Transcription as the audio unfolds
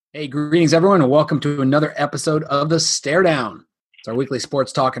Hey, greetings, everyone, and welcome to another episode of the StareDown. It's our weekly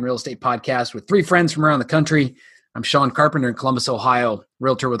sports talk and real estate podcast with three friends from around the country. I'm Sean Carpenter in Columbus, Ohio,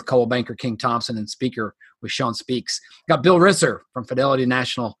 realtor with Coldwell Banker King Thompson, and speaker with Sean Speaks. Got Bill Risser from Fidelity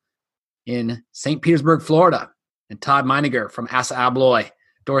National in St. Petersburg, Florida, and Todd Meiniger from Assa Abloy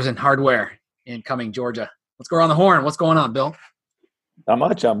Doors and Hardware in Cumming, Georgia. Let's go around the horn. What's going on, Bill? Not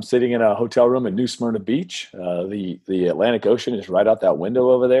much. I'm sitting in a hotel room at New Smyrna Beach. The Atlantic Ocean is right out that window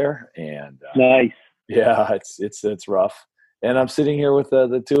over there, and nice. Yeah, it's rough. And I'm sitting here with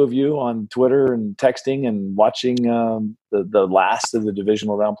the two of you on Twitter and texting and watching the last of the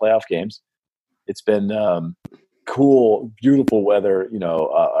divisional round playoff games. It's been cool, beautiful weather.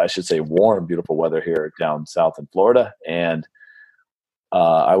 I should say warm, beautiful weather here down south in Florida, and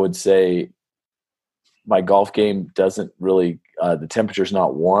I would say my golf game doesn't really the temperature's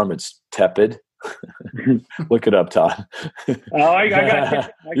not warm, it's tepid. Look it up, Todd. Oh, I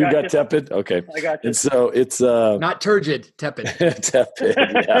got you. You got tepid? Okay. I got you. And so it's not turgid, tepid. Tepid,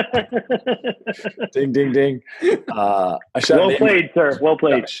 yeah. Ding, ding, ding. I shot well played, sir. Well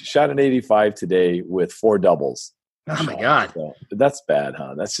played. Shot an 85 today with 4 doubles. Oh my God. So that's bad,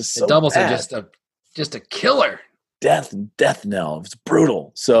 huh? That's just so the doubles bad. are just a killer. Death knell. It's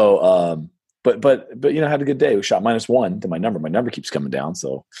brutal. So But I had a good day. We shot -1 to my number. My number keeps coming down.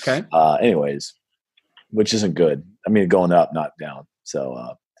 So okay. Anyways, which isn't good. I mean, going up, not down.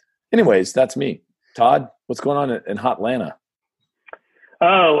 So anyways, that's me. Todd, what's going on in Hot Atlanta?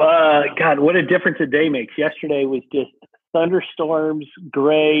 Oh God, what a difference a day makes. Yesterday was just thunderstorms,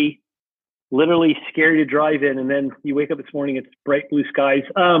 gray, literally scary to drive in, and then you wake up this morning, it's bright blue skies.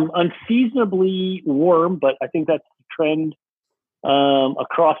 Unseasonably warm, but I think that's the trend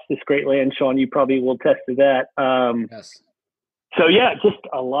across this great land. Sean, you probably will attest to that. Yes. So yeah, just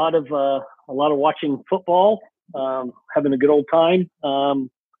a lot of watching football, having a good old time.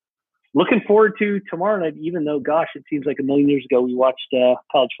 Looking forward to tomorrow night, even though, gosh, it seems like a million years ago we watched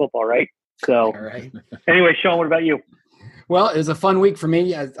college football, right? So right. Anyway, Sean, what about you? Well, it was a fun week for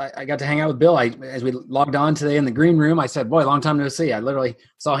me. I got to hang out with Bill. As we logged on today in the green room, I said, boy, long time no see. I literally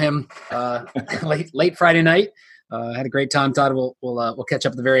saw him late Friday night. Had a great time. Todd, we'll catch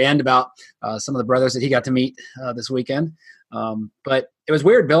up at the very end about some of the brothers that he got to meet this weekend. But it was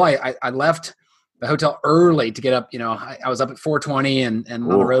weird, Bill. I left the hotel early to get up. I was up at 4:20 and on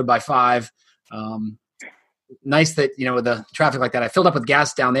the road by 5. Nice that with the traffic like that, I filled up with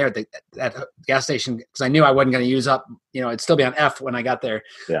gas down there at the gas station because I knew I wasn't going to use up. It'd still be on F when I got there.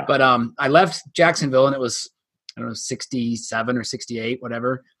 Yeah. But I left Jacksonville and it was 67 or 68,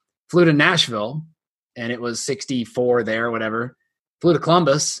 whatever. Flew to Nashville. And it was 64 there, whatever. Flew to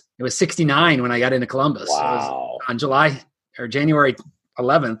Columbus. It was 69 when I got into Columbus. Wow. It was on January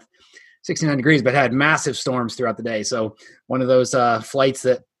 11th, 69 degrees, but had massive storms throughout the day. So one of those flights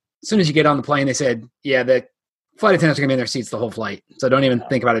that as soon as you get on the plane, they said, yeah, the flight attendants are going to be in their seats the whole flight. So don't even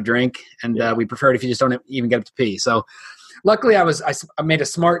think about a drink. And we prefer it if you just don't even get up to pee. So luckily I made a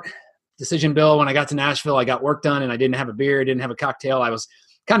smart decision, Bill. When I got to Nashville, I got work done and I didn't have a beer, didn't have a cocktail. I was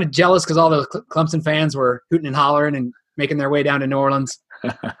kind of jealous because all the Clemson fans were hooting and hollering and making their way down to New Orleans.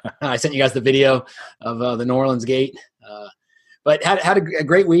 I sent you guys the video of the New Orleans gate. But had a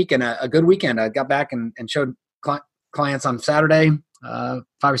great week and a good weekend. I got back and showed clients on Saturday 5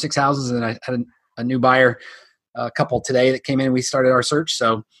 or 6 houses, and I had a new buyer couple today that came in and we started our search.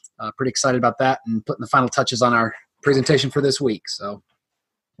 So pretty excited about that and putting the final touches on our presentation for this week. So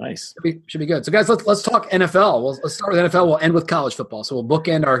nice. Should be good. So, guys, let's talk NFL. Let's start with NFL. We'll end with college football. So we'll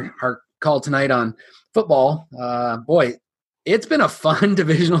bookend our call tonight on football. Boy, it's been a fun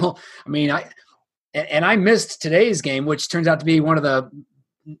divisional. I mean, I missed today's game, which turns out to be one of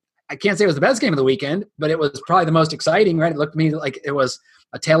I can't say it was the best game of the weekend, but it was probably the most exciting, right? It looked to me like it was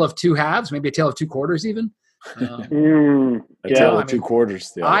a tale of two halves, maybe a tale of two quarters even. A tale of 2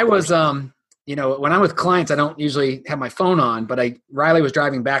 quarters. I was when I'm with clients, I don't usually have my phone on, but Riley was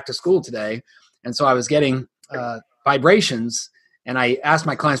driving back to school today. And so I was getting vibrations and I asked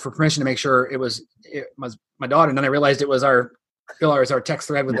my clients for permission to make sure it was my daughter. And then I realized it was our text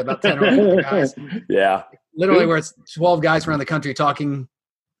thread with about 10 or 11 guys. Yeah. Literally where it's 12 guys around the country talking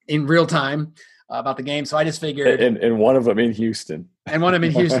in real time about the game. So I just figured. And one of them in Houston. And one of them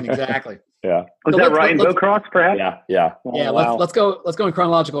in Houston. Exactly. Yeah. Was that Ryan Bocross, perhaps? Yeah. Oh, yeah. Wow. Let's go in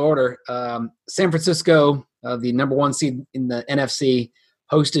chronological order. San Francisco, the number 1 seed in the NFC,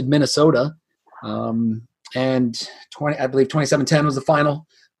 hosted Minnesota, and I believe 27-10 was the final.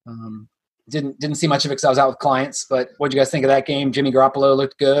 Didn't see much of it because I was out with clients. But what did you guys think of that game? Jimmy Garoppolo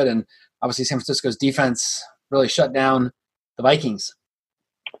looked good, and obviously San Francisco's defense really shut down the Vikings.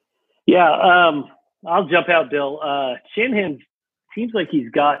 Yeah, I'll jump out, Bill. Shanahan's seems like he's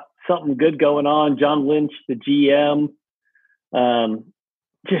got something good going on. John Lynch, the GM.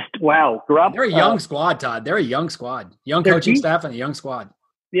 Just wow. They're a young squad, Todd. They're a young squad. Young coaching staff and a young squad.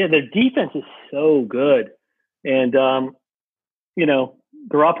 Yeah, their defense is so good. And,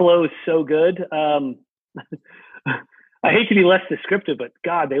 Garoppolo is so good. I hate to be less descriptive, but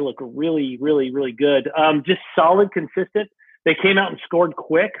God, they look really, really, really good. Just solid, consistent. They came out and scored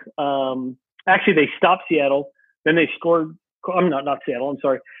quick. Actually, they stopped Seattle. Then they scored. Not Seattle. I'm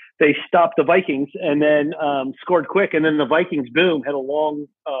sorry. They stopped the Vikings and then scored quick. And then the Vikings, boom, had a long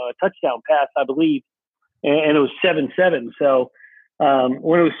touchdown pass, I believe, and it was 7-7. So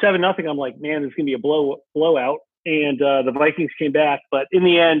when it was 7-0, I'm like, man, there's going to be a blowout. And the Vikings came back, but in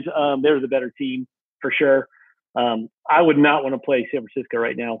the end, they were the better team for sure. I would not want to play San Francisco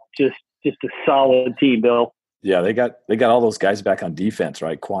right now. Just a solid team, Bill. Yeah, they got all those guys back on defense,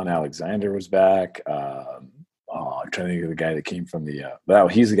 right? Quan Alexander was back. I'm trying to think of the guy that came from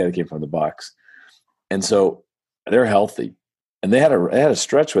he's the guy that came from the Bucs. And so they're healthy. And they had a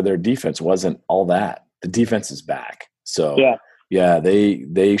stretch where their defense wasn't all that. The defense is back. So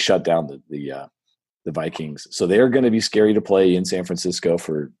they shut down the Vikings. So they're going to be scary to play in San Francisco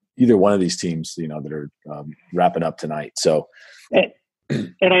for either one of these teams, that are wrapping up tonight. So, and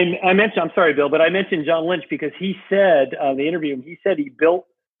I mentioned, I'm sorry, Bill, but I mentioned John Lynch because he said the interview, he said he built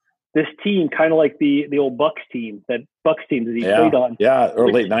this team kind of like the old Bucs team that he played on. Yeah,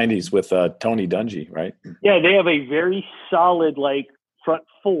 or late 90s with Tony Dungy, right? Yeah, they have a very solid front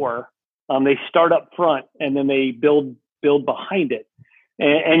four. They start up front and then they build behind it.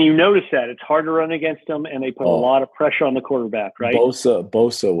 And you notice that it's hard to run against them, and they put a lot of pressure on the quarterback, right?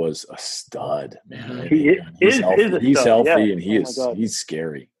 Bosa was a stud, man. He's healthy, and he's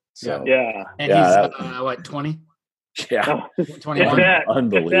scary. So and he's 20? Yeah, 21.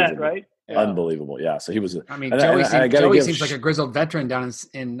 Unbelievable, that, right? Yeah. Unbelievable. Yeah. So he was. Joey seems like a grizzled veteran down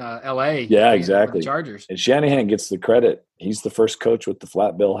in L.A. Yeah, exactly. The Chargers. And Shanahan gets the credit. He's the first coach with the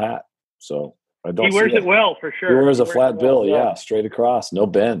flat bill hat. So. He wears it well, for sure. He wears a flat bill, straight across, no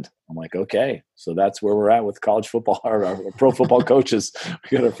bend. I'm like, okay, so that's where we're at with college football or our pro football coaches.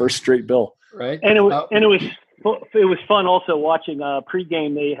 We got our first straight bill, right? And it was fun also watching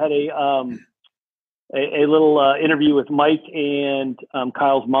pregame. They had a little interview with Mike and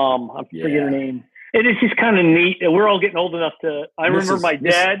Kyle's mom. I forget her name. And it's just kind of neat. We're all getting old enough to. Remember my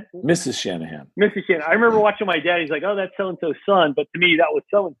dad, Mrs. Shanahan. I remember watching my dad. He's like, "Oh, that's so and so's son," but to me, that was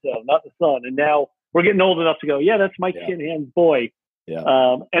so and so, not the son. And now we're getting old enough to go, "Yeah, that's Mike Shanahan's boy."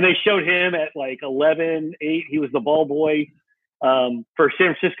 Yeah. And they showed him at 11, 8. He was the ball boy for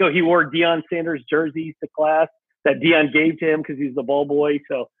San Francisco. He wore Deion Sanders jerseys to class that Deion gave to him because he's the ball boy.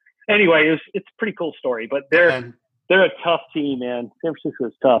 So anyway, it's a pretty cool story. But they're a tough team, man. San Francisco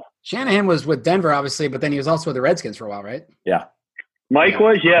is tough. Shanahan was with Denver, obviously, but then he was also with the Redskins for a while, right? Yeah. Mike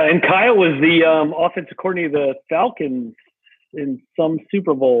was, and Kyle was the offensive coordinator of the Falcons in some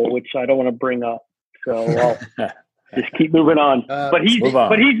Super Bowl, which I don't want to bring up. So I'll just keep moving on. But he's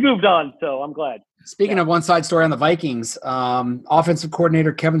moved on, so I'm glad. Speaking of one side story on the Vikings, offensive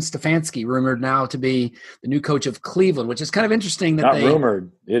coordinator Kevin Stefanski rumored now to be the new coach of Cleveland, which is kind of interesting. That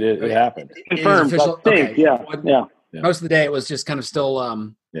rumored. It happened. Confirmed. Okay. Yeah. Most of the day it was just kind of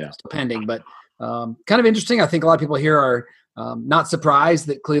still pending, but kind of interesting. I think a lot of people here are not surprised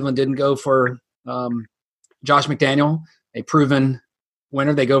that Cleveland didn't go for Josh McDaniel, a proven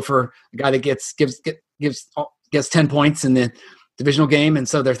winner. They go for a guy that gets 10 points in the divisional game, and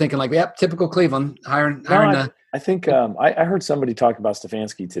so they're thinking typical Cleveland hiring. I think I heard somebody talk about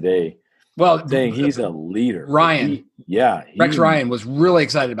Stefanski today. Well, saying he's a leader. Ryan, Rex Ryan was really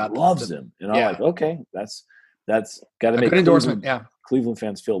excited about. Loves him, and I'm like, okay, that's got to make good endorsement. Cleveland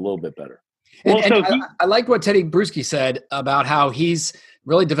fans feel a little bit better. I like what Teddy Bruschi said about how he's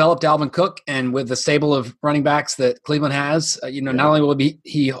really developed Alvin Cook, and with the stable of running backs that Cleveland has, not only will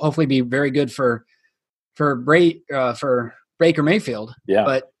he hopefully be very good for Baker Mayfield,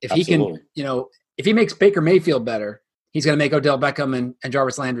 but if he can, if he makes Baker Mayfield better, he's going to make Odell Beckham and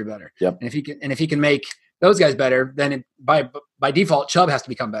Jarvis Landry better. Yep. And if he can make those guys better, then by default, Chubb has to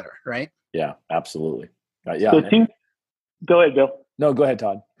become better, right? Yeah, absolutely. Go ahead, Bill. No, go ahead,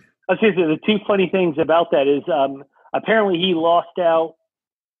 Todd. I was going to say the two funny things about that is apparently he lost out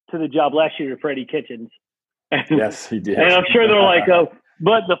to the job last year to Freddie Kitchens. Yes, he did. And I'm sure they're like, oh.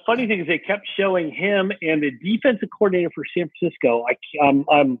 But the funny thing is they kept showing him and the defensive coordinator for San Francisco. I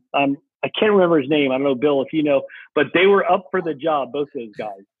can't remember his name. I don't know, Bill, if you know, but they were up for the job, both those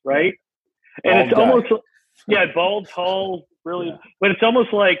guys, right? And it's almost, bald, tall, really. Yeah. But it's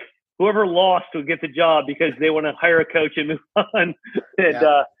almost like whoever lost would get the job because they want to hire a coach and move on.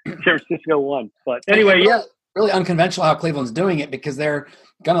 And San Francisco won. But anyway, really unconventional how Cleveland's doing it, because they're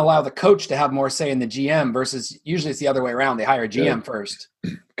going to allow the coach to have more say in the GM versus usually it's the other way around. They hire a GM first.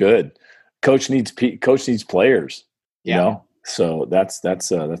 Good. Coach needs players, you Yeah. know? So that's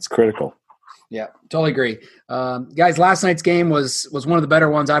critical. Yeah, totally agree. Guys, last night's game was one of the better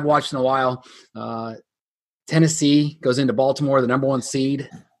ones I've watched in a while. Tennessee goes into Baltimore, the number 1 seed.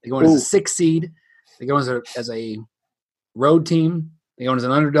 They go in as a 6th seed. They go as a road team. They go in as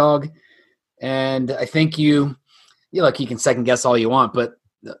an underdog. And I think you can second guess all you want, but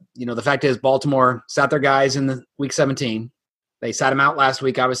the fact is Baltimore sat their guys in the week 17. They sat them out last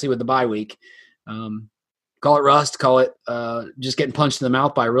week, obviously with the bye week. Call it rust, call it just getting punched in the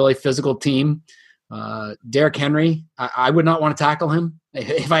mouth by a really physical team. Derrick Henry, I would not want to tackle him.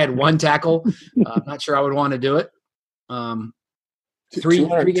 If I had one tackle, I'm not sure I would want to do it. Three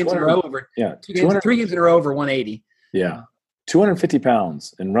games in a row over. Yeah, 3 games in a row over 180. Yeah, 250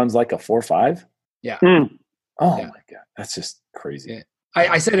 pounds and runs like a 4.5. Yeah. Oh my God, that's just crazy. Yeah.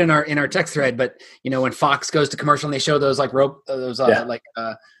 I said in our text thread, but when Fox goes to commercial and they show those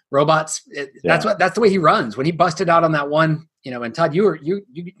robots, that's the way he runs. When he busted out on that one, and Todd,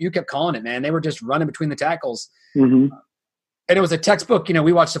 you kept calling it, man. They were just running between the tackles, and it was a textbook.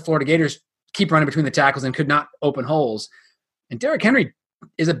 We watched the Florida Gators keep running between the tackles and could not open holes. And Derrick Henry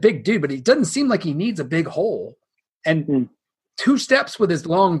is a big dude, but he doesn't seem like he needs a big hole. And 2 steps with his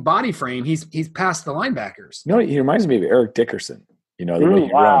long body frame, he's past the linebackers. He reminds me of Eric Dickerson. The way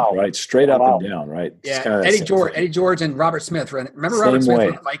he runs, right? Straight up and down, right? Yeah, Eddie George and Robert Smith. Remember Robert Smith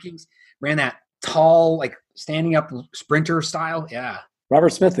with the Vikings? Ran that tall, like standing up sprinter style? Yeah. Robert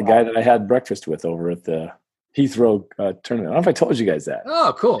Smith, the guy that I had breakfast with over at the Heathrow tournament. I don't know if I told you guys that.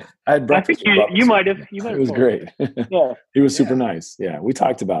 Oh, cool. I had breakfast with Robert you might have. It was great. Yeah. He was super nice. Yeah, we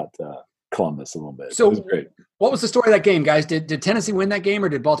talked about Columbus a little bit. So it was great. What was the story of that game, guys? Did Tennessee win that game or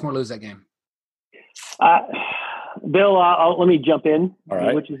did Baltimore lose that game? Bill, let me jump in, all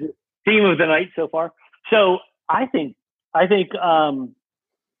right. Which is the theme of the night so far. So I think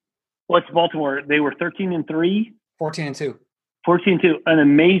what's Baltimore? They were 13-3, 14-2, 14-2, an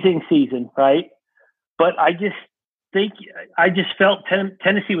amazing season, right? But I just felt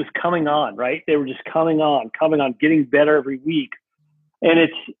Tennessee was coming on, right? They were just coming on, getting better every week, and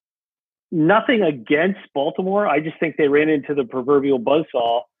it's nothing against Baltimore. I just think they ran into the proverbial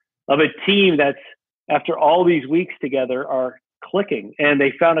buzzsaw of a team that's, after all these weeks together, are clicking. And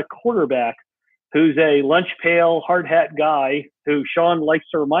they found a quarterback who's a lunch pail, hard hat guy who Sean likes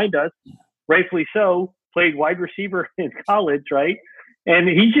to remind us, rightfully so, played wide receiver in college, right? And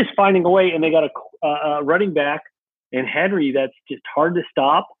he's just finding a way. And they got a running back in Henry that's just hard to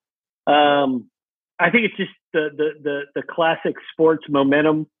stop. I think it's just the classic sports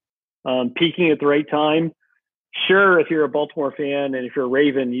momentum, peaking at the right time. Sure, if you're a Baltimore fan and if you're a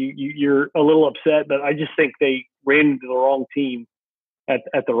Raven, you're a little upset, but I just think they ran into the wrong team at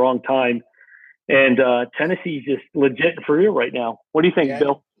the wrong time. And Tennessee's just legit for real right now. What do you think,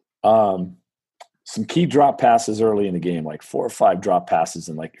 Bill? Some key drop passes early in the game, like 4 or 5 drop passes,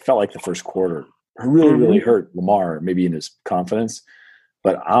 and felt like the first quarter really, really hurt Lamar, maybe in his confidence.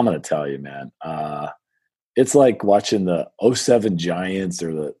 But I'm going to tell you, man, it's like watching the 2007 Giants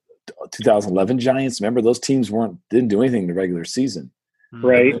or the 2011 Giants. Remember, those teams didn't do anything in the regular season,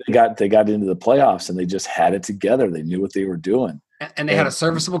 right? They got into the playoffs and they just had it together. They knew what they were doing, and they had a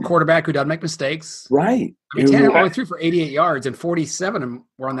serviceable quarterback who doesn't make mistakes. Right? Tannehill only threw for 88 yards and 47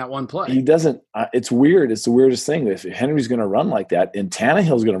 were on that one play. He doesn't. It's weird. It's the weirdest thing. If Henry's going to run like that, and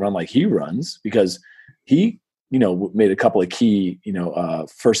Tannehill's going to run like he runs, because he, made a couple of key,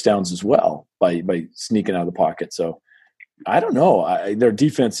 first downs as well by sneaking out of the pocket. So. I don't know. Their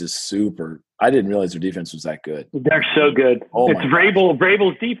defense is super. I didn't realize their defense was that good. They're so good. It's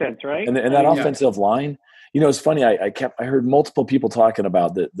Vrabel's defense, right? And that offensive line. It's funny. I heard multiple people talking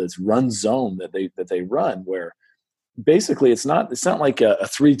about this run zone that they run, where basically it's not like a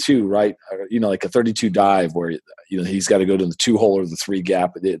 3-2, right? Like a 32 dive where he's got to go to the 2 hole or the 3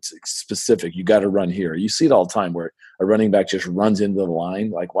 gap. It's specific. You got to run here. You see it all the time where a running back just runs into the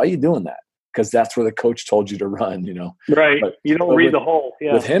line. Like, why are you doing that? Because that's where the coach told you to run, Right. But you don't read the hole.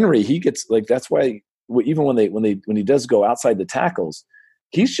 Yeah. With Henry, he gets that's why even when he does go outside the tackles,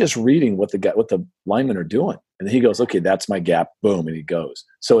 he's just reading what the linemen are doing, and he goes, okay, that's my gap, boom, and he goes.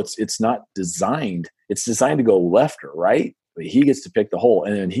 So it's not designed. It's designed to go left or right, but he gets to pick the hole,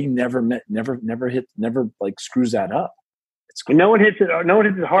 and then he never screws that up. No one hits it. No one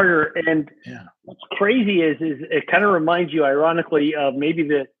hits it harder. And what's crazy is it kind of reminds you, ironically, of maybe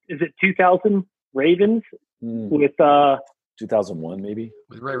is it 2000 Ravens with 2001 maybe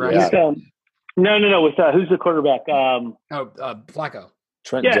with Ray Rice? No. With who's the quarterback? Flacco.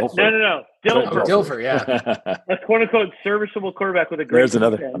 Trent Yeah, Dilfer. no. Dilfer. Dilfer, yeah. A quote-unquote serviceable quarterback with a great There's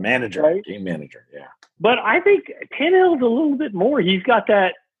another defense, a manager, right? game manager. Yeah. But I think Tannehill's a little bit more. He's got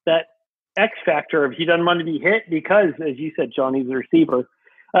that X factor of he doesn't want to be hit because, as you said, Sean, he's a receiver.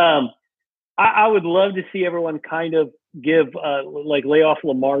 I would love to see everyone kind of give lay off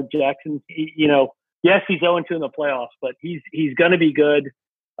Lamar Jackson. Yes, he's 0-2 in the playoffs, but he's going to be good.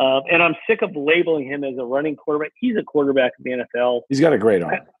 And I'm sick of labeling him as a running quarterback. He's a quarterback in the NFL. He's got a great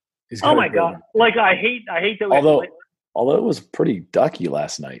arm. Oh my God! Like I hate that. Although it was pretty ducky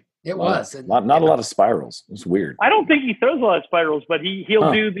last night. It was not a lot of spirals. It was weird. I don't think he throws a lot of spirals, but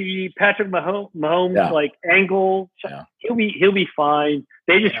he'll do the Patrick Mahomes angle. Yeah. He'll be fine.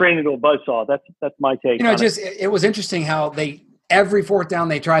 They just ran into a buzzsaw. That's my take. It was interesting how every fourth down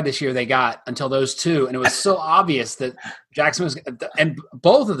they tried this year they got until those two, and it was so obvious that Jackson was, and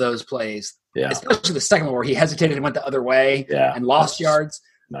both of those plays, especially the second one where he hesitated and went the other way and lost yards.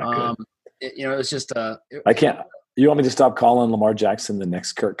 Not good. It was just I can't. You want me to stop calling Lamar Jackson the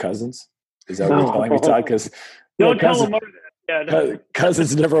next Kirk Cousins? Is that what you're telling me, Todd? Because don't tell Lamar that. Yeah,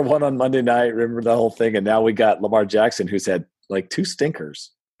 Cousins never won on Monday night. Remember the whole thing, and now we got Lamar Jackson, who's had like 2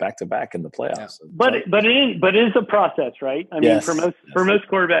 stinkers back to back in the playoffs. Yeah. But it is a process, right? I mean, for most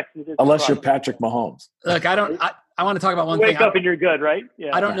quarterbers, unless you're Patrick Mahomes. Look, I want to talk about one thing. Wake up and you're good, right?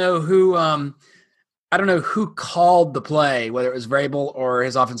 Yeah. I don't know who called the play, whether it was Vrabel or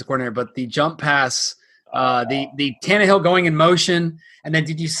his offensive coordinator, but the jump pass. The Tannehill going in motion, and then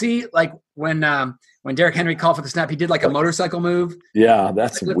did you see when Derrick Henry called for the snap, he did like a motorcycle move? Yeah,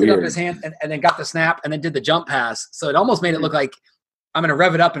 that's lifted weird. Up his hand and then got the snap and then did the jump pass. So it almost made it look like I'm going to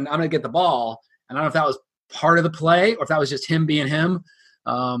rev it up and I'm going to get the ball. And I don't know if that was part of the play or if that was just him being him.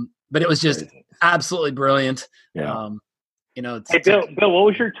 But it was just absolutely brilliant. Yeah. Hey, Bill, what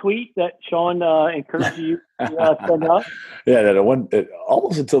was your tweet that Sean encouraged you to send out? Yeah, that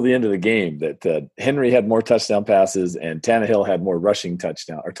almost until the end of the game that Henry had more touchdown passes and Tannehill had more rushing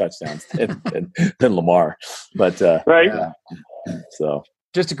touchdowns than Lamar. But right. So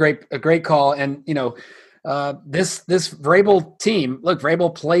just a great call, and this Vrabel team. Look,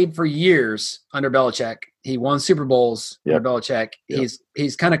 Vrabel played for years under Belichick. He won Super Bowls under Belichick. Yep.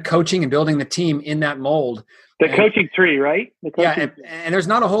 He's kind of coaching and building the team in that mold. The coaching tree, right? And there's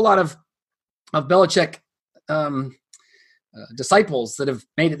not a whole lot of Belichick disciples that have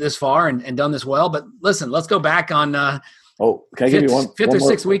made it this far and done this well. But listen, let's go back on can I give you one fifth or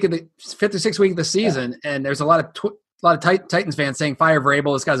sixth week of the season, and there's a lot of Titans fans saying fire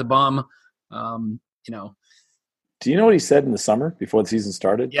Vrabel. This guy's a bum. Do you know what he said in the summer before the season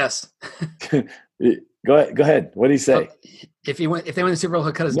started? Yes. Go ahead. What did he say? If they win the Super Bowl,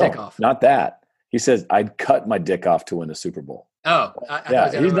 he'll cut his dick off. Not that. He says, "I'd cut my dick off to win the Super Bowl." Oh, he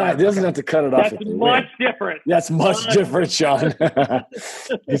doesn't have to cut it off. That's much different. That's much different, Sean.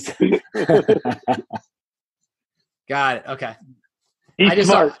 Got it. Okay. He's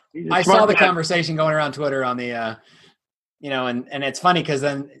smart. I saw the conversation going around Twitter on the, and it's funny because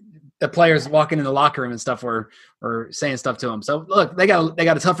then the players walking in the locker room and stuff were saying stuff to him. So look, they got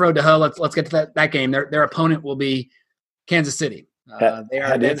a tough road to hoe. Let's get to that game. Their opponent will be Kansas City. They are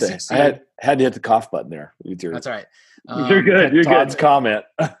had to hit the cough button there. That's all right. You're good. You're Todd's good. comment.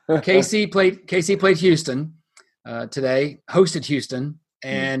 KC played Houston today. Hosted Houston,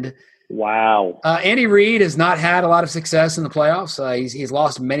 and wow. Andy Reid has not had a lot of success in the playoffs. He's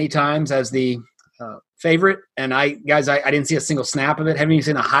lost many times as the favorite. And I didn't see a single snap of it. Haven't even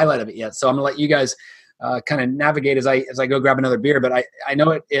seen a highlight of it yet. So I'm gonna let you guys kind of navigate as I go grab another beer. But I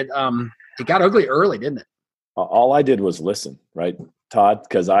know it got ugly early, didn't it? All I did was listen, right, Todd?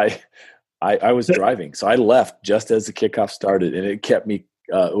 Because I was driving, so I left just as the kickoff started, and it kept me.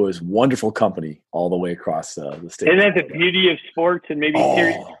 It was wonderful company all the way across the state. Isn't that the beauty of sports and maybe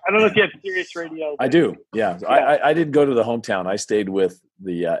Sirius? I don't know if you have Sirius Radio. I do, yeah. I didn't go to the hometown. I stayed with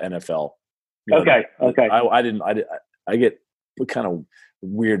the NFL. Okay. I didn't. I get kind of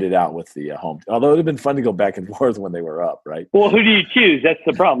weirded out with the home. Although it would have been fun to go back and forth when they were up, right? Well, who do you choose? That's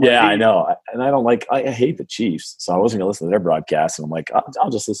the problem. Yeah, I know. And I don't like – I hate the Chiefs, so I wasn't going to listen to their broadcast. And I'm like, I'll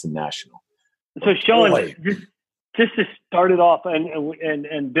just listen national. So, Sean, just to start it off,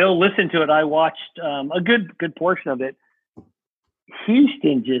 and Bill listened to it, I watched a good portion of it.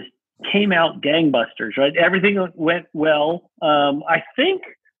 Houston just came out gangbusters, right? Everything went well. I think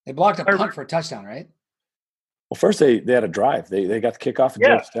 – they blocked a punt for a touchdown, right? Well, first they had a drive. They got the kickoff and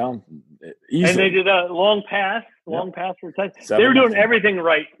touchdown easily. And they did a long pass for a touchdown. They were doing everything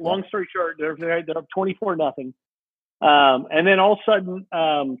right. Long story short, they're up 24-0. And then all of a sudden,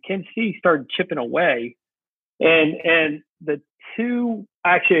 Kansas City started chipping away. And the two –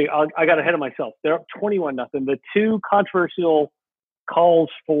 actually, I got ahead of myself. They're up 21-0. The two controversial calls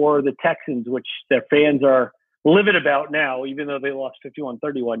for the Texans, which their fans are livid about now, even though they lost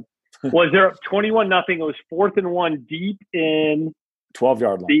 51-31, was they're up 21-0. It was 4th and 1 deep in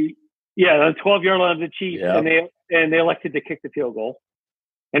 12-yard line. The 12-yard line of the Chiefs, Yep. and they elected to kick the field goal.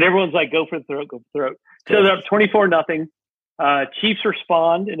 And everyone's like, go for the throat, go for the throat. So they're up 24-0. Chiefs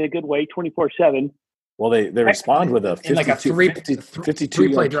respond in a good way, 24-7. Well, they respond with a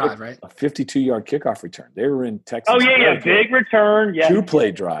 52-play drive, right? A 52-yard kickoff return. They were in Texas. Oh yeah, big return. Yeah,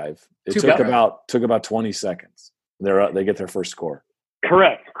 2-play drive. It took about 20 seconds. They get their first score.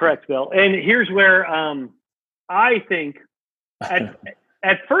 Correct, Bill. And here's where I think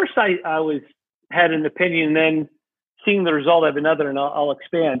at first I had an opinion, then seeing the result I have another, and I'll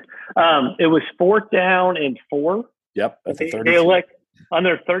expand. It was 4th down and 4. Yep, at the 33. They elect on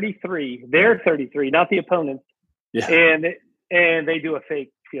their 33. Their 33, not the opponents. Yeah. And they do a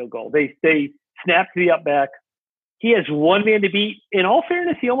fake field goal. They snap to the up back. He has one man to beat. In all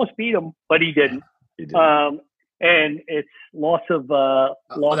fairness, he almost beat him, but he didn't. He didn't. And it's loss of that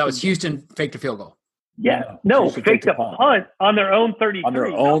was Houston faked a field goal. Yeah. No, faked a punt on their own 33. On their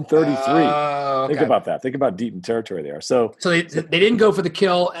own 33. Okay. Think about that. Think about deep in territory there. So they didn't go for the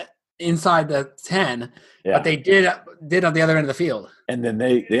kill inside the 10, but they did on the other end of the field. And then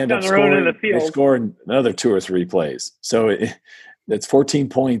they end up scoring. They scored another 2 or 3 plays. So that's 14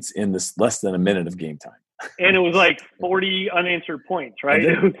 points in this less than a minute of game time. And it was like 40 unanswered points, right?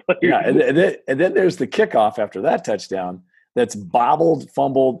 And then there's the kickoff after that touchdown that's bobbled,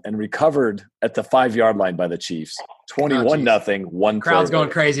 fumbled, and recovered at the 5-yard line by the Chiefs. 21-0, one crowd's play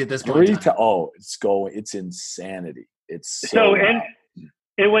going crazy at this point. It's insanity. It's so and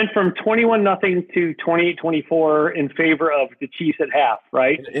it went from 21-0 to 28-24 in favor of the Chiefs at half,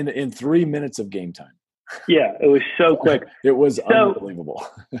 right? In 3 minutes of game time. Yeah, it was so quick. It was unbelievable.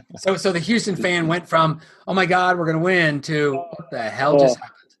 So the Houston fan went from, oh my God, we're going to win, to what the hell just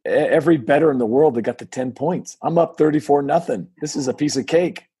happened? Every bettor in the world that got the 10 points. I'm up 34-0. This is a piece of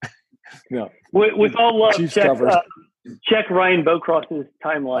cake. With all love, check Ryan Bocross's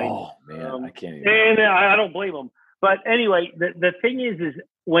timeline. Oh man, I can't even. And I don't blame him. But anyway, the thing is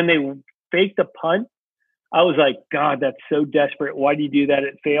when they faked the punt, I was like, God, that's so desperate. Why do you do that?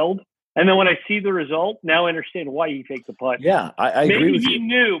 It failed. And then when I see the result, now I understand why he faked the punt. Yeah, I agree with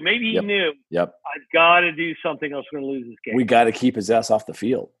you. Maybe he knew. Yep. I've got to do something else. We're going to lose this game. We got to keep his ass off the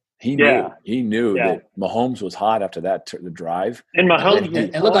field. He knew that Mahomes was hot after that the drive. And Mahomes,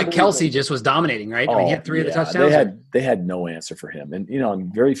 it looked like Kelsey just was dominating, right? I mean, he had 3 of the touchdowns. They had no answer for him,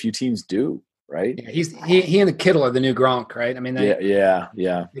 and very few teams do, right? Yeah, he and the Kittle are the new Gronk, right? I mean, they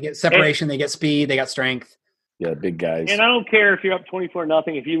get separation, they get speed, they got strength. Yeah, big guys. And I don't care if you're up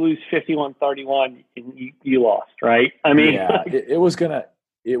 24-0. If you lose 51-31, you lost, right? I mean, it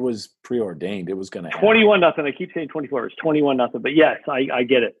was preordained. It was going to happen. 21-0. I keep saying 24. It's 21-0. But yes, I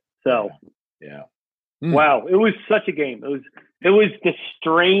get it. So, wow, it was such a game. It was the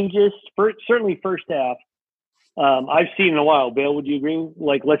strangest, certainly first half I've seen in a while. Bill, would you agree?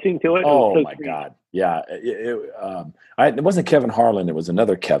 Like listening to it? God, yeah. It wasn't Kevin Harlan. It was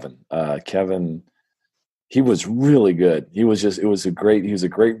another Kevin. Kevin. He was really good. He was a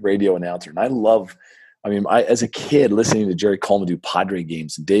great radio announcer. And as a kid listening to Jerry Coleman do Padre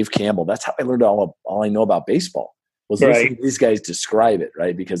games and Dave Campbell, that's how I learned all I know about baseball was listening to these guys describe it,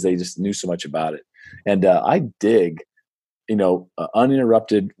 right? Because they just knew so much about it. And I dig,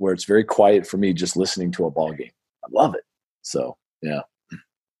 uninterrupted where it's very quiet for me just listening to a ball game. I love it. So, yeah.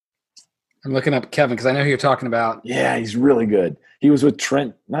 I'm looking up Kevin because I know who you're talking about. Yeah, he's really good. He was with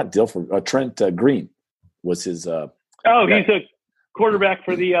Trent Green. Was his he's a quarterback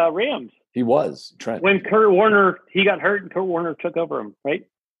for the Rams. He was Trent. When Kurt Warner he got hurt and Kurt Warner took over him, right?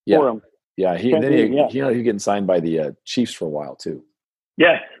 Yeah. For him. Yeah, he getting signed by the Chiefs for a while too.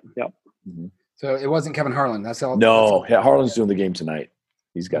 Yes. Yep. Mm-hmm. So it wasn't Kevin Harlan. That's all. No, Harlan's doing the game tonight.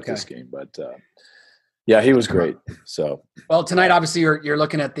 He's got this game, but he was great. So tonight obviously you're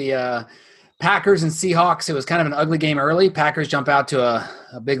looking at the Packers and Seahawks. It was kind of an ugly game early. Packers jump out to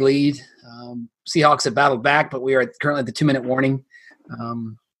a big lead. Seahawks have battled back, but we are currently at the 2-minute warning.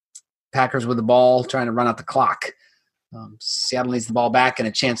 Packers with the ball, trying to run out the clock. Seattle needs the ball back and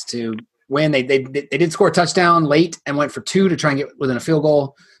a chance to win. They did score a touchdown late and went for 2 to try and get within a field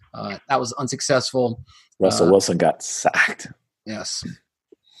goal. That was unsuccessful. Russell Wilson got sacked. Yes.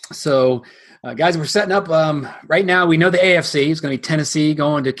 So, guys, we're setting up. Right now, we know the AFC is going to be Tennessee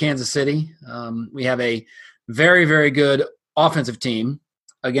going to Kansas City. We have a very, very good offensive team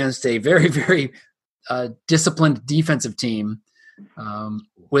against a very, very disciplined defensive team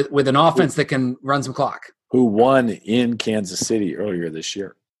with an offense that can run some clock. Who won in Kansas City earlier this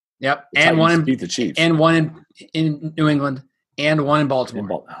year. Yep. And one beat the Chiefs. And one in New England and one in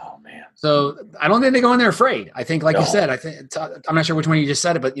Baltimore. Oh man! So I don't think they go in there afraid. I think, like you said, I'm not sure which one you just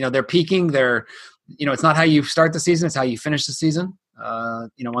said it, but they're peaking. They're, it's not how you start the season; it's how you finish the season.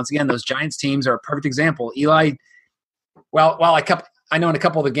 Once again, those Giants teams are a perfect example. Eli, I know in a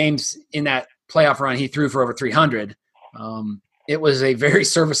couple of the games in that playoff run, he threw for over 300. It was a very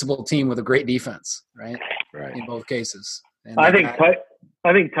serviceable team with a great defense, right? Right. In both cases. And I think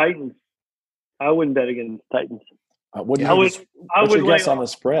Titans. I wouldn't bet against Titans. What's your guess on the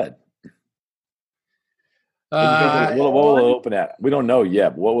spread? What will it open at? We don't know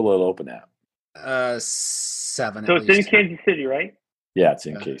yet. But what will it open at? 7. So it's in Kansas City, right? Yeah, it's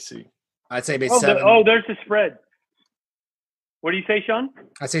in KC. I'd say maybe 7. There's the spread. What do you say, Sean?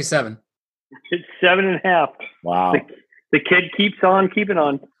 I'd say 7. It's 7.5. Wow. The kid keeps on keeping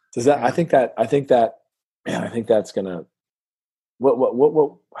on. Does that? I think that's gonna.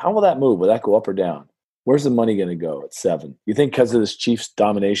 What? How will that move? Will that go up or down? Where's the money going to go at 7? You think because of this Chiefs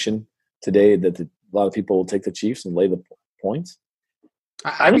domination today that a lot of people will take the Chiefs and lay the points?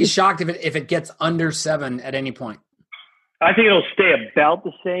 I'd be shocked if it gets under 7 at any point. I think it'll stay about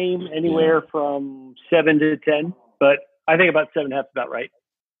the same, anywhere from 7 to 10. But I think about 7.5 is about right.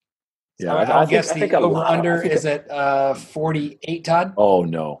 Yeah, I guess the over-under is at 48, Todd? Oh,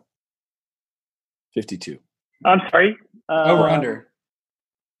 no. 52. I'm sorry. Over-under.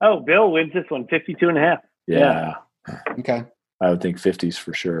 Oh, Bill wins this one, 52.5. Yeah. Okay. I would think 50s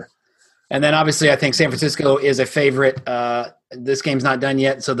for sure. And then obviously I think San Francisco is a favorite. This game's not done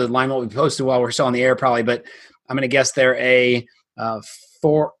yet, so the line won't be posted while we're still on the air probably, but I'm going to guess they're a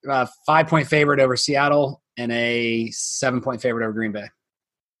 5-point favorite over Seattle and a 7-point favorite over Green Bay.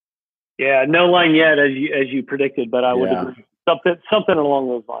 Yeah, no line yet as you predicted, but I would agree. Something along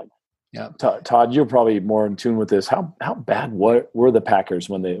those lines. Yeah, Todd, you're probably more in tune with this. How bad were the Packers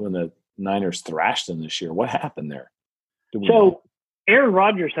when the Niners thrashed them this year? What happened there? Aaron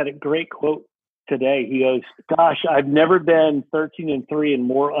Rodgers had a great quote today. He goes, "Gosh, I've never been 13-3 and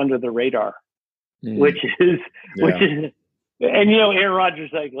more under the radar," which is, and Aaron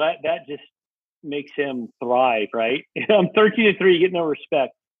Rodgers that just makes him thrive, right? I'm 13-3, you get no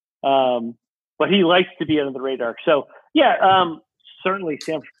respect, but he likes to be under the radar. So certainly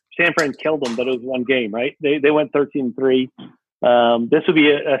San Fran killed them, but it was one game, right? They went 13-3. This will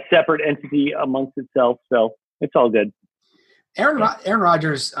be a separate entity amongst itself, so it's all good. Aaron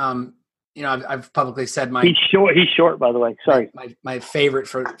Rodgers, I've publicly said he's short, by the way. Sorry, my favorite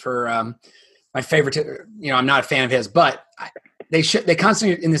for my favorite. I'm not a fan of his, but they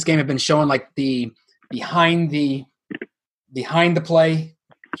constantly in this game have been showing like the behind the play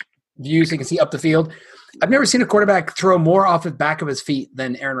view, so you can see up the field. I've never seen a quarterback throw more off the back of his feet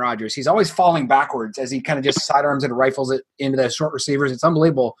than Aaron Rodgers. He's always falling backwards as he kind of just sidearms and rifles it into the short receivers. It's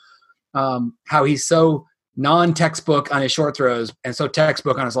unbelievable how he's so non-textbook on his short throws and so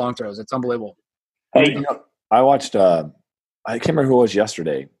textbook on his long throws. It's unbelievable. Hey, I watched I can't remember who it was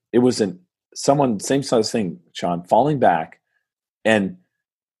yesterday. It was someone, same sort of thing, Sean, falling back and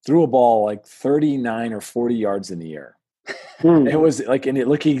threw a ball like 39 or 40 yards in the air. It was like,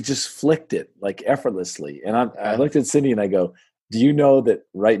 he just flicked it like effortlessly. And I looked at Cindy and I go, do you know that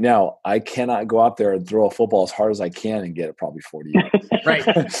right now I cannot go out there and throw a football as hard as I can and get it probably 40 yards? Right.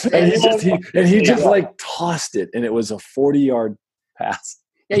 and he just like tossed it, and it was a 40-yard pass.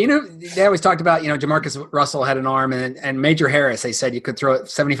 Yeah, they always talked about, Jamarcus Russell had an arm, and Major Harris, they said you could throw it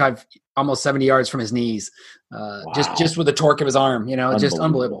 75, almost 70 yards from his knees, just with the torque of his arm. Just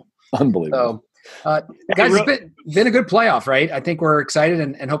unbelievable. Unbelievable. So, guys, it's been a good playoff, right? I think we're excited,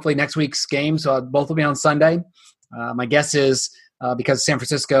 and hopefully next week's games both will be on Sunday. My guess is because San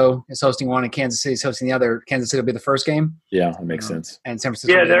Francisco is hosting one and Kansas City is hosting the other, Kansas City will be the first game. Yeah, that makes sense. And San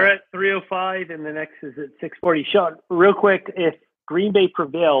Francisco. Yeah, they're at 3:05, and the next is at 6:40. Sean, real quick, if Green Bay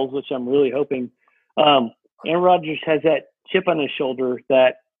prevails, which I'm really hoping, Aaron Rodgers has that chip on his shoulder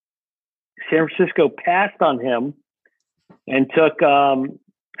that San Francisco passed on him and took.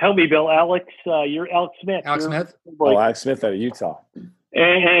 Help me, Bill. Alex, you're Alex Smith. Alex Smith. Alex Smith out of Utah.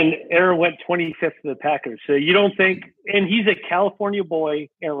 And Aaron went 25th to the Packers. So you don't think – and he's a California boy,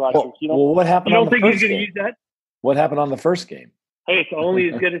 Aaron Rodgers. What happened on the first game? You don't think he's going to use that? What happened on the first game? Hey, it's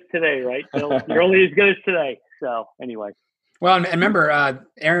only as good as today, right, Bill? You're only as good as today. So, anyway. Well, and remember,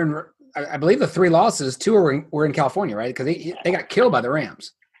 Aaron, I believe the 3 losses, 2 were in California, right? Because they got killed by the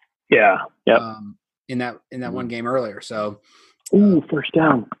Rams. Yeah. Yep. In that one game earlier. So – ooh, first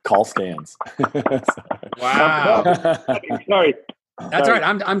down. Call stands. Wow. Sorry. That's all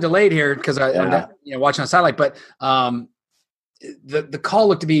right. I'm delayed here because I'm watching on satellite, but the call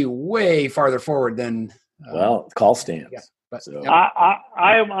looked to be way farther forward than call stands. Yeah, but so.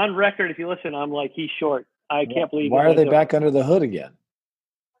 I am on record. If you listen, I'm like, he's short. I can't believe. Why are they back under the hood again?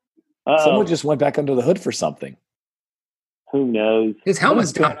 Someone just went back under the hood for something. Who knows? His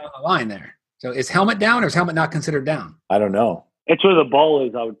helmet's down on the line there. So is helmet down or is helmet not considered down? I don't know. It's where the ball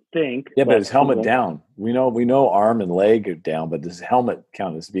is, I would think. Yeah, but his helmet down. We know arm and leg are down, but does helmet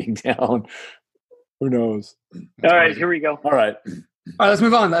count as being down? Who knows? All right, here we go. All right, let's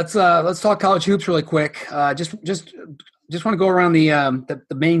move on. Let's talk college hoops really quick. Just want to go around the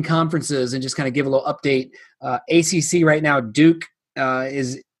main conferences and just kind of give a little update. ACC right now, Duke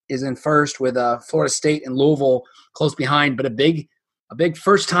is in first with Florida State and Louisville close behind, but a big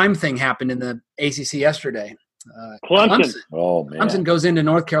first time thing happened in the ACC yesterday. Clemson. Oh man, Clemson goes into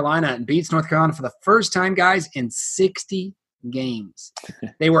North Carolina and beats North Carolina for the first time, guys, in 60 games.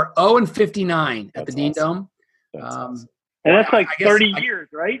 They were 0-59 at the Dean Dome. Awesome. And that's like 30 years,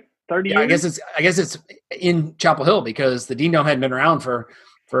 right? 30 years? I guess it's in Chapel Hill because the Dean Dome hadn't been around for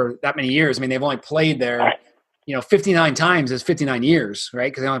that many years. I mean, they've only played there, 59 times is 59 years,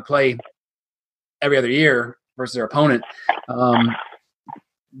 right? Because they only play every other year versus their opponent. I'm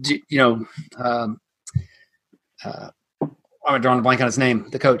drawing a blank on his name,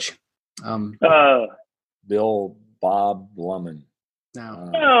 the coach. Bill Bob Blumman.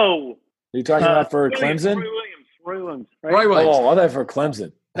 No. Are you talking about for Clemson? Roy Williams. Roy Williams. Oh, I thought for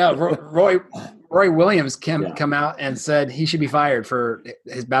Clemson. No, Roy Williams come out and said he should be fired for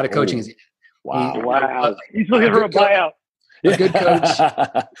his bad at coaching. Wow. He's looking for a buyout. A good coach.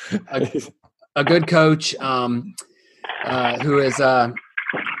 a good coach who is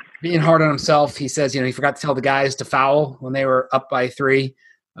being hard on himself. He says, he forgot to tell the guys to foul when they were up by 3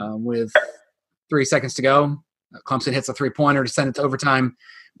 with 3 seconds to go. Clemson hits a 3-pointer to send it to overtime,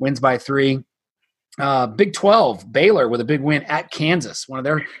 wins by 3. Big 12, Baylor with a big win at Kansas, one of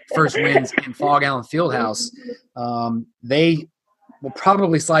their first wins in Fog Allen Fieldhouse. They will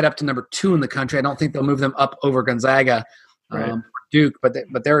probably slide up to number 2 in the country. I don't think they'll move them up over Gonzaga, Duke, but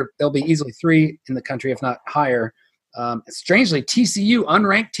they'll be easily 3 in the country, if not higher. Strangely, TCU,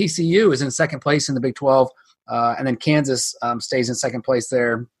 unranked TCU, is in second place in the Big 12, and then Kansas stays in second place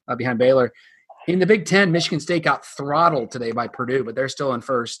there behind Baylor. In the Big 10, Michigan State got throttled today by Purdue, but they're still in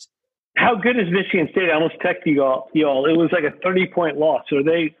first. How good is Michigan State? I almost texted you all. It was like a 30-point loss. So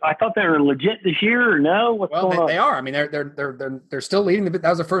I thought they were legit this year, or no? What's going on? They are. I mean, they're still leading. That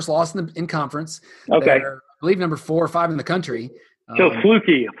was their first loss in conference. Okay, they're, I believe number 4 or 5 in the country. So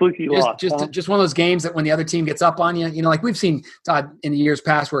fluky loss. Just one of those games that when the other team gets up on you, like we've seen, Todd, in the years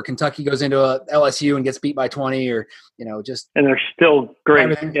past where Kentucky goes into a LSU and gets beat by 20, or and they're still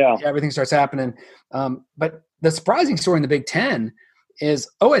great. Everything starts happening. But the surprising story in the Big 10 is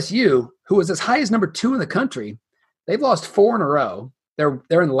OSU, who was as high as number 2 in the country. They've lost 4 in a row.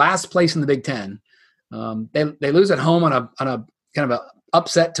 They're in last place in the Big 10. They lose at home on a kind of a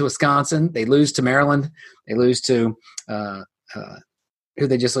upset to Wisconsin. They lose to Maryland. They lose to who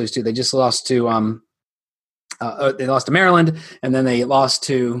they just lose to? They just lost to they lost to Maryland, and then they lost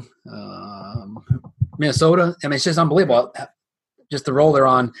to Minnesota. I mean, it's just unbelievable. Just the roll they're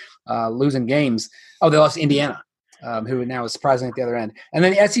on, losing games. Oh, they lost to Indiana, who now is surprising at the other end. And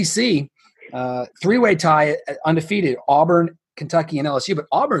then the SEC, 3-way tie, undefeated, Auburn, Kentucky, and LSU. But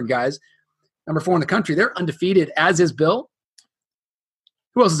Auburn, guys, number 4 in the country, they're undefeated, as is Bill.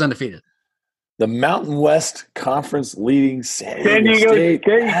 Who else is undefeated? The Mountain West Conference leading San Diego State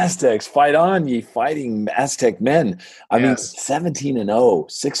Aztecs. Fight on, ye fighting Aztec men. I mean, 17-0,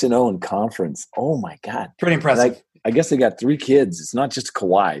 6-0 in conference. Oh, my God. Pretty impressive. I guess they got 3 kids. It's not just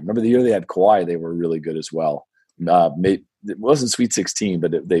Kawhi. Remember the year they had Kawhi? They were really good as well. It wasn't Sweet 16,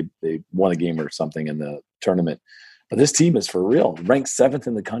 but they won a game or something in the tournament. But this team is for real. Ranked 7th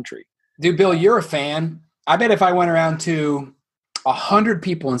in the country. Dude, Bill, you're a fan. I bet if I went around to 100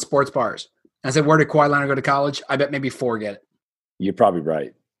 people in sports bars and I said, where did Kawhi Leonard go to college? I bet maybe 4 get it. You're probably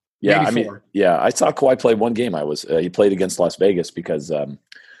right. Yeah, maybe 4. I saw Kawhi play one game. He played against Las Vegas because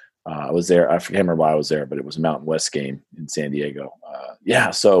I was there. I can't remember why I was there, but it was a Mountain West game in San Diego.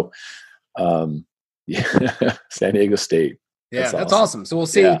 San Diego State. That's awesome. So we'll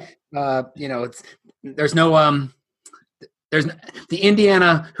see. Yeah. There's the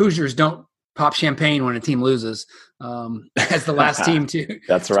Indiana Hoosiers don't pop champagne when a team loses. As the last team too.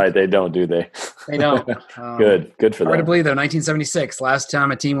 That's right. They don't, do they? They don't. Good for them. Hard to believe though. 1976, last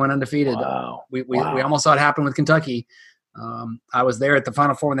time a team went undefeated. Wow. We almost saw it happen with Kentucky. I was there at the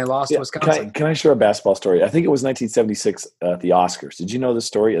Final Four when they lost to Wisconsin. Can I share a basketball story? I think it was 1976 at the Oscars. Did you know this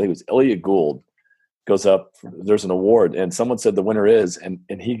story? I think it was Elliot Gould goes up. There's an award, and someone said the winner is, and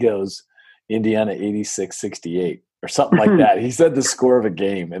he goes, Indiana 86-68 or something like that. He said the score of a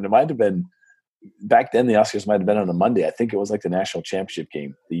game, and it might have been back then the Oscars might have been on a Monday. I think it was like the national championship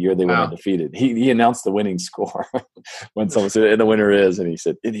game, the year they went undefeated. He announced the winning score when someone said, and the winner is, and he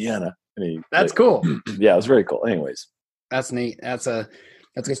said, Indiana. And that's cool. Yeah, it was very cool. Anyways. That's neat. That's a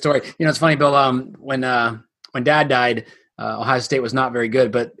good story. It's funny, Bill, when Dad died, Ohio State was not very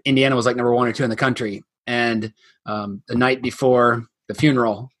good, but Indiana was like number 1 or 2 in the country. And the night before the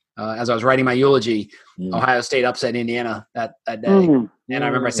funeral, as I was writing my eulogy, Ohio State upset Indiana that day. And I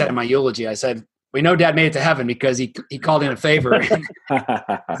remember I said in my eulogy, I said, we know Dad made it to heaven because he called in a favor. His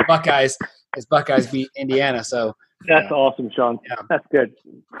Buckeyes beat Indiana. So that's awesome, Sean. Yeah. That's good.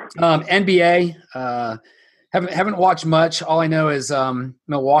 NBA, haven't watched much. All I know is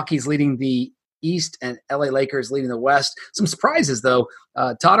Milwaukee's leading the East and LA Lakers leading the West. Some surprises, though.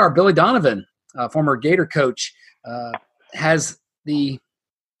 Todd, Billy Donovan, former Gator coach, has the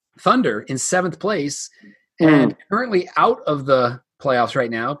Thunder in 7th place and currently out of the playoffs right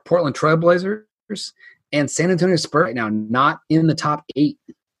now. Portland Trailblazers and San Antonio Spurs right now not in the top 8.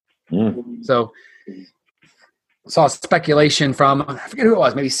 So saw speculation from, I forget who it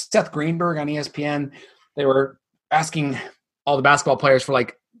was, maybe Seth Greenberg on ESPN. They were asking all the basketball players for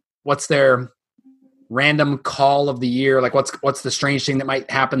like, what's their random call of the year? Like what's the strange thing that might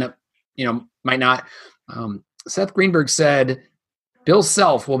happen that, might not. Seth Greenberg said Bill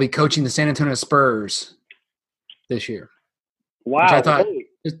Self will be coaching the San Antonio Spurs this year. Wow. Which I thought,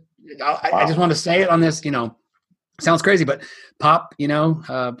 I just want to say it on this, sounds crazy, but Pop,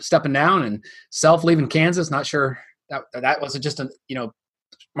 stepping down and Self leaving Kansas. Not sure that was just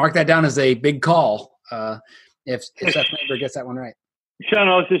mark that down as a big call. If Seth Greenberg gets that one right. Sean,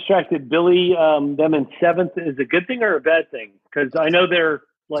 I was distracted. Billy, them in 7th is a good thing or a bad thing? Because I know they're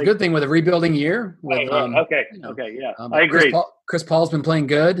like it's a good thing with a rebuilding year. With, okay, yeah, I agree. Chris Paul's been playing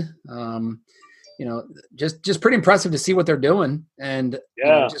good. Just pretty impressive to see what they're doing and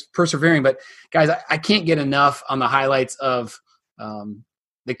just persevering. But guys, I can't get enough on the highlights of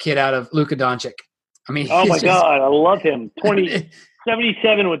the kid out of Luka Doncic. I mean, oh my God, I love him.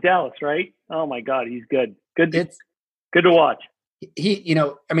 77 with Dallas, right? Oh my God, he's good. Good to watch.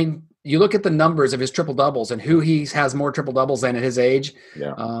 You look at the numbers of his triple doubles and who he has more triple doubles than at his age,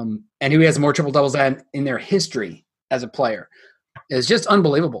 and who he has more triple doubles than in their history as a player. It's just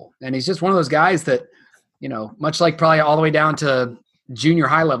unbelievable. And he's just one of those guys that, much like probably all the way down to junior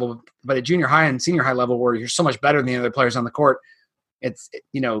high level, but at junior high and senior high level where you're so much better than the other players on the court,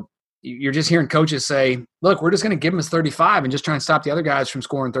 you're just hearing coaches say, look, we're just going to give him his 35 and just try and stop the other guys from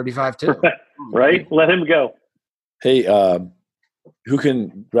scoring 35 too. Right? Let him go. Hey, who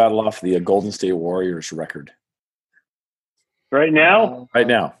can rattle off the Golden State Warriors record? Right now?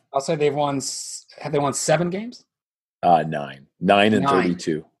 I'll say have they won 7 games? 9 and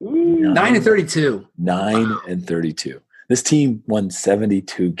 32. 9 and 32. 9 and 32. This team won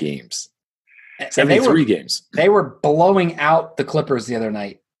 72 games. 73 games. They were blowing out the Clippers the other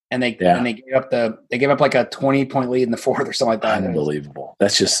night. And they gave up like a 20-point lead in the 4th or something like that. Unbelievable.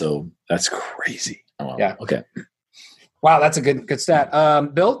 That's crazy. Oh, yeah. Okay. Wow, that's a good stat.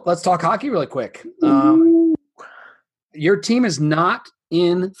 Bill, let's talk hockey really quick. Your team is not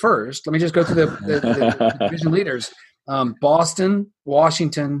in first. Let me just go through the division leaders. Boston,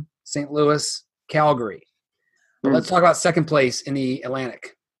 Washington, St. Louis, Calgary. But let's talk about second place in the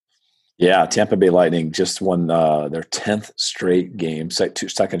Atlantic. Yeah, Tampa Bay Lightning just won their 10th straight game, second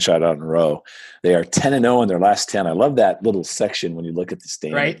shutout in a row. They are 10-0 in their last 10. I love that little section when you look at the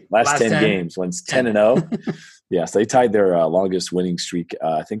standing. Right. Last 10 games, one's 10-0. Yes, they tied their longest winning streak.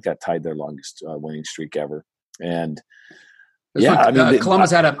 I think that tied their longest winning streak ever. And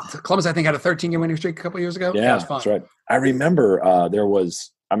Columbus, I think, had a 13-game winning streak a couple years ago. Yeah, was fun. That's right. I remember I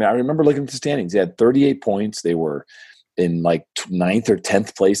remember looking at the standings. They had 38 points. They were in like 9th or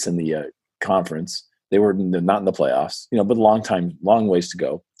 10th place in the conference. They were not in the playoffs, but long ways to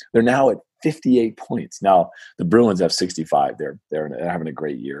go. They're now at 58 points. Now the Bruins have 65. They're having a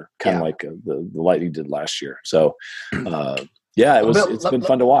great year, kind of like the Lightning did last year. So, it's been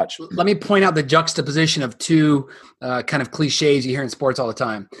fun to watch. Let me point out the juxtaposition of two kind of cliches you hear in sports all the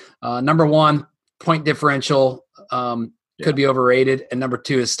time. Number one, point differential could be overrated, and number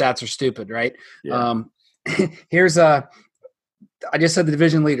two is stats are stupid, right? Yeah. I just said the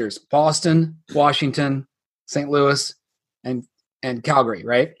division leaders: Boston, Washington, St. Louis, and Calgary,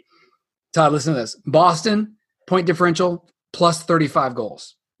 right? Todd, listen to this. Boston, point differential, plus 35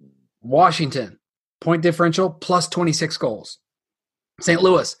 goals. Washington, point differential, plus 26 goals. St.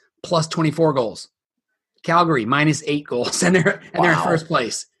 Louis, plus 24 goals. Calgary, minus 8 goals. And they're in first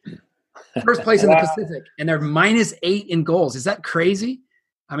place. First place in the Pacific. And they're minus 8 in goals. Is that crazy?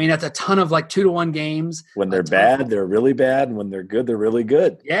 I mean, that's a ton of like 2-1 games. When they're bad, they're really bad. And when they're good, they're really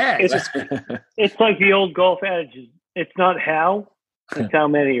good. Yeah. It's like the old golf adage. It's not how, it's how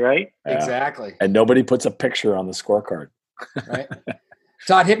many, right? Exactly. And nobody puts a picture on the scorecard. Right.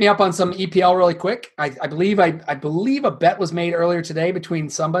 Todd, hit me up on some EPL really quick. I believe a bet was made earlier today between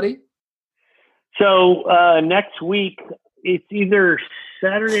somebody. So next week, it's either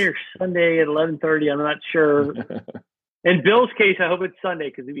Saturday or Sunday at 11:30. I'm not sure. In Bill's case, I hope it's Sunday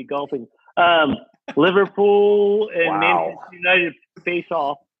because he'd be golfing. Liverpool and Manchester United face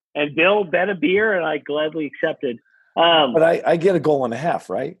off, and Bill bet a beer, and I gladly accepted. But I get a goal and a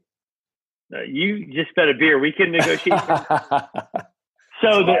half, right? You just bet a beer. We can negotiate.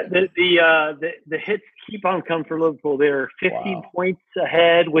 So the hits keep on coming for Liverpool. They're 15 points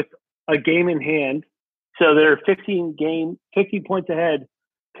ahead with a game in hand. So they're 15 points ahead,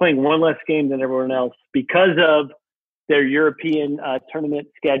 playing one less game than everyone else because of their European tournament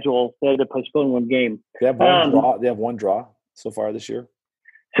schedule. They had to postpone one game. They have one draw. They have one draw so far this year.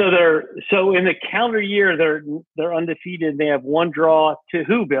 So in the calendar year they're undefeated. They have one draw to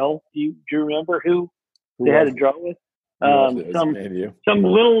who, Bill? Do you remember who they had a draw with? Some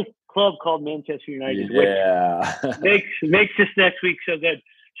little club called Manchester United. Yeah, which makes this next week so good.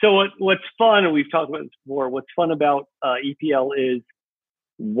 So what's fun, and we've talked about this before. What's fun about EPL is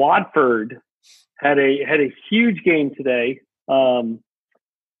Watford had a huge game today.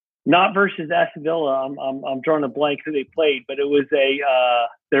 Not versus Aston Villa. I'm drawing a blank who they played, but it was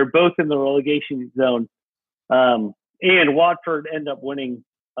they're both in the relegation zone, and Watford ended up winning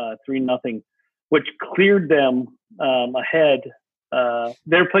 3-0, which cleared them ahead.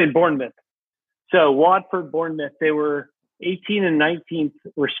 They're playing Bournemouth, so Watford, Bournemouth, they were 18 and 19th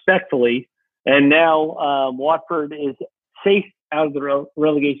respectfully, and now Watford is safe out of the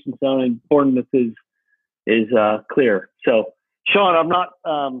relegation zone, and Bournemouth is clear. So. Sean,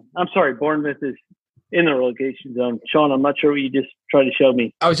 I'm sorry, Bournemouth is in the relegation zone. Sean, I'm not sure what you just tried to show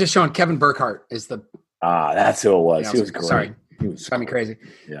me. I was just showing Kevin Burkhardt is the. That's who it was. Yeah, he was great. Sorry. He was got me crazy.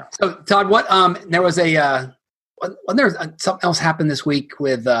 Yeah. So, Todd, what, there was something else happened this week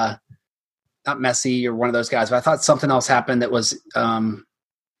with, not Messi or one of those guys, but I thought something else happened that was,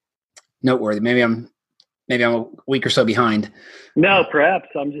 noteworthy. Maybe I'm a week or so behind. No, perhaps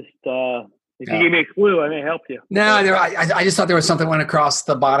I'm just, if you give me a clue, I may help you. No, I just thought there was something went across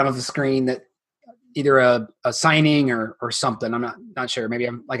the bottom of the screen that either a signing or something. I'm not sure. Maybe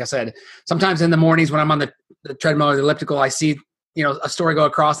I'm, like I said, sometimes in the mornings when I'm on the treadmill or the elliptical, I see, a story go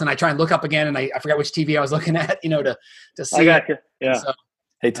across and I try and look up again and I forgot which TV I was looking at, to see. I got you. Yeah. So,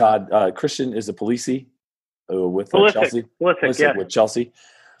 hey, Todd, Christian is a Policey with Chelsea. Yeah. With Chelsea.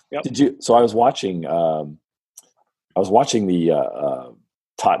 Yep. So I was watching the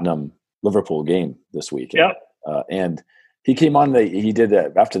Tottenham Liverpool game this week. Yep. And he came on he did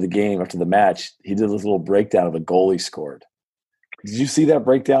that after the match, he did this little breakdown of a goal he scored. Did you see that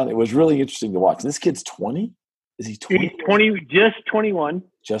breakdown? It was really interesting to watch. This kid's 20? Is he 20? He's 20, just 21.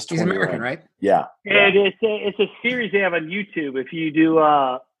 Just 21. He's American, right? Yeah. And it's a series they have on YouTube if you do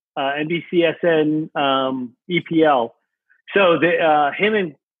NBCSN EPL. So him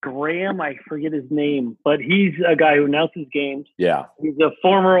and Graham, I forget his name, but he's a guy who announces games. Yeah. He's a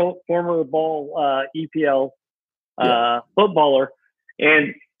former ball EPL footballer.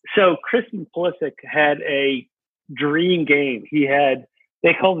 And so Christian Pulisic had a dream game.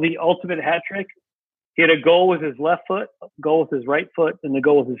 They called it the ultimate hat trick. He had a goal with his left foot, a goal with his right foot, and the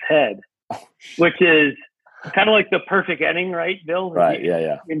goal with his head, which is kind of like the perfect inning, right, Bill? Right,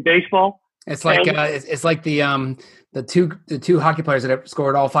 yeah. In baseball. It's like it's like the two hockey players that have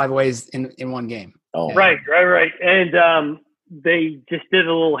scored all 5 ways in one game. Oh, right. And they just did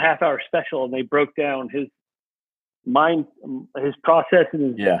a little half-hour special, and they broke down his mind, his process,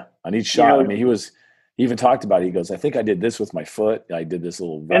 and on each shot. He even talked about it. He goes, I think I did this with my foot. I did this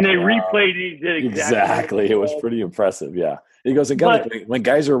little. And they replayed. He did exactly. It was pretty impressive. Yeah. He goes, when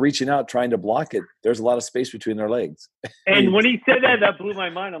guys are reaching out trying to block it, there's a lot of space between their legs. And when he said that blew my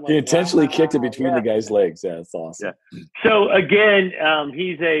mind. I'm like, he intentionally kicked it between the guy's legs. Yeah, that's awesome. Yeah. So again,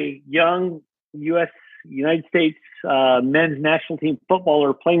 he's a young United States men's national team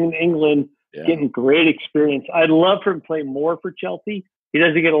footballer playing in England, getting great experience. I'd love for him to play more for Chelsea. He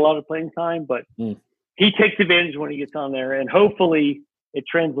doesn't get a lot of playing time, but he takes advantage when he gets on there, and hopefully it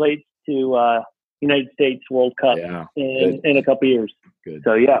translates to United States World Cup in a couple of years. Good.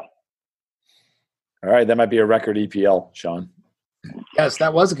 So, All right. That might be a record EPL, Sean. Yes,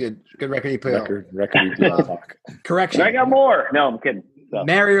 that was a good record EPL. Record EPL talk. Correction. I got more. No, I'm kidding. So.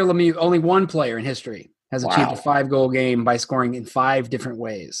 Mario Lemieux, only one player in history, has achieved a 5-goal game by scoring in 5 different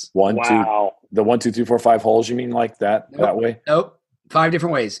ways. The 1, 2, 3, 4, 5 holes, you mean like that way? Nope. 5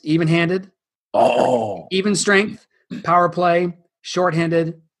 different ways: even-handed, even strength, power play,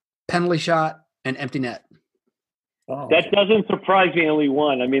 shorthanded, penalty shot, and empty net. Oh. That doesn't surprise me. Only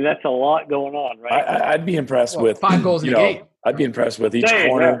one. I mean, that's a lot going on, right? I'd be impressed with 5 goals in a game. I'd be impressed with each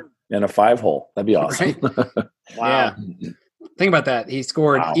corner and a 5-hole. That'd be awesome. Right? Wow. Yeah. Think about that. He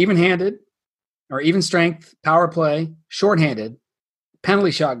scored even-handed or even strength, power play, shorthanded,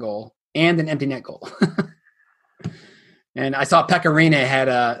 penalty shot goal, and an empty net goal. And I saw Pecorine had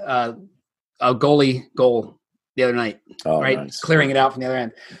a goalie goal the other night, right? Nice. Clearing it out from the other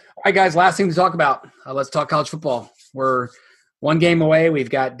end. All right, guys, last thing to talk about. Let's talk college football. We're 1 game away. We've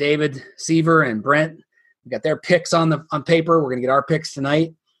got David Seaver and Brent. We've got their picks on paper. We're going to get our picks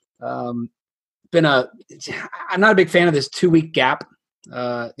tonight. I'm not a big fan of this 2-week gap.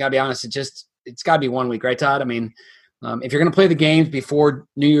 Gotta be honest. It's gotta be 1 week, right, Todd? I mean, if you're going to play the games before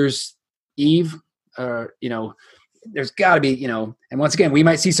New Year's Eve, there's got to be, and once again, we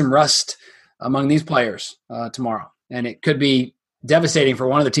might see some rust among these players tomorrow. And it could be devastating for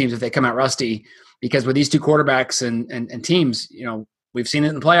one of the teams if they come out rusty, because with these 2 quarterbacks and teams, we've seen it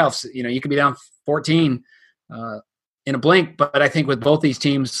in the playoffs. You could be down 14 in a blink. But I think with both these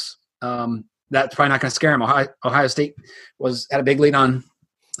teams, that's probably not going to scare them. Ohio State had a big lead on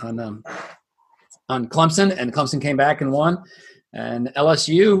Clemson, and Clemson came back and won. And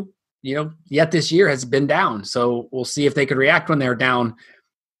LSU, yet this year has been down. So we'll see if they could react when they're down,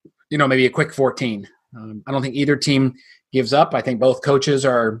 maybe a quick 14. I don't think either team gives up. I think both coaches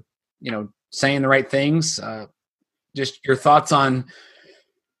are, saying the right things. Just your thoughts on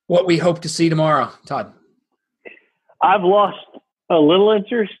what we hope to see tomorrow, Todd. I've lost a little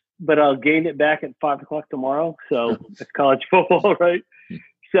interest, but I'll gain it back at 5:00 tomorrow. So it's college football, right?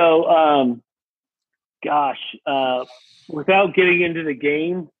 So, without getting into the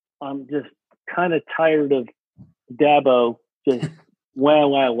game, I'm just kind of tired of Dabo just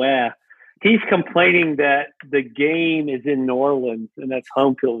wah. He's complaining that the game is in New Orleans and that's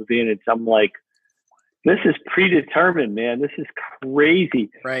home field advantage. I'm like, this is predetermined, man. This is crazy.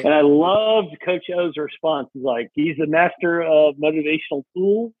 Right. And I loved Coach O's response. He's like, he's a master of motivational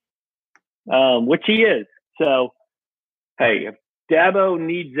tools, which he is. So, hey, if Dabo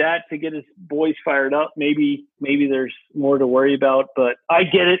needs that to get his boys fired up, maybe there's more to worry about. But I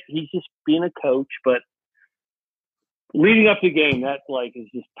get it. He's just being a coach. But leading up to the game, that is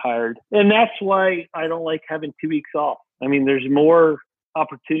just tired. And that's why I don't like having 2 weeks off. I mean, there's more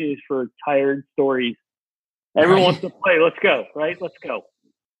opportunities for tired stories. Everyone wants to play. Let's go, right? Let's go.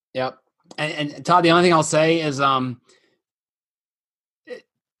 Yep. And Todd, the only thing I'll say is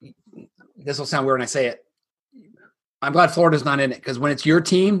this will sound weird when I say it. I'm glad Florida's not in it, because when it's your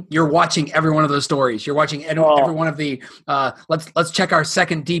team, you're watching every one of those stories. You're watching every one of the let's check our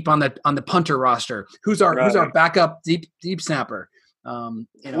second deep on the punter roster. Who's our backup deep snapper?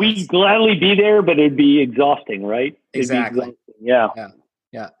 We'd gladly be there, but it'd be exhausting, right? Exactly. Yeah.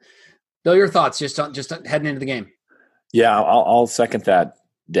 Bill, your thoughts just heading into the game? Yeah, I'll second that.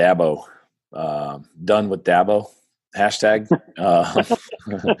 Dabo, done with Dabo. Hashtag.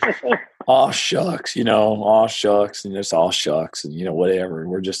 Aw shucks, aw shucks, and just all shucks, and whatever.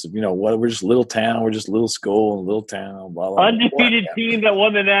 We're just, we're just little town. We're just little school and little town. Blah, blah, undefeated team that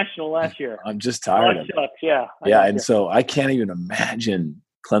won the national last year. I'm just tired of it. Shucks, yeah. And so I can't even imagine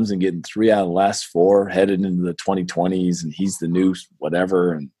Clemson getting 3 out of the last 4, headed into the 2020s, and he's the new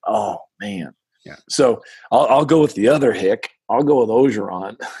whatever. And oh man, yeah. So I'll go with the other hick. I'll go with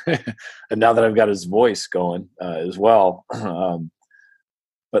Ogeron, and now that I've got his voice going as well.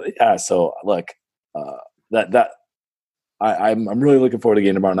 But yeah, so look, I'm really looking forward to the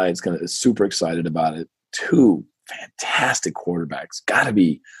game tomorrow night. It's super excited about it. 2 fantastic quarterbacks. Got to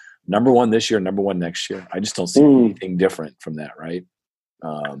be number 1 this year, number 1 next year. I just don't see anything different from that, right?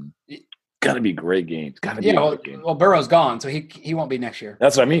 Got to be great games. Got to be great games. Well, Burrow's gone, so he won't be next year.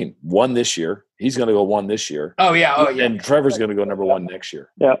 That's what I mean. 1 this year. He's going to go 1 this year. Oh yeah. And Trevor's going to go number 1 next year.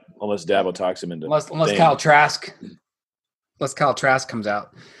 Yeah. Unless Dabo talks him into unless Kyle Trask. Unless Kyle Trask comes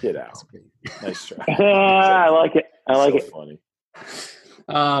out. Get out. Nice try. I like it. I like it. Funny.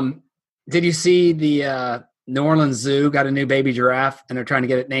 Did you see the New Orleans Zoo got a new baby giraffe, and they're trying to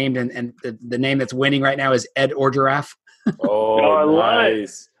get it named, and the name that's winning right now is Ed or Giraffe? Oh,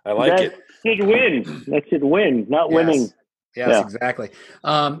 nice. I like it. Should win. That should win, not winning. Yes, exactly.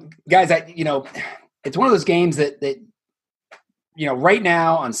 Guys, it's one of those games that right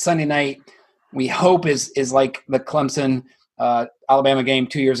now on Sunday night, we hope is like the Clemson Alabama game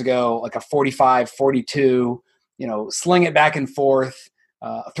 2 years ago, like a 45-42, sling it back and forth,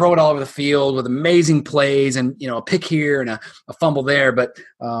 throw it all over the field with amazing plays and, a pick here and a fumble there. But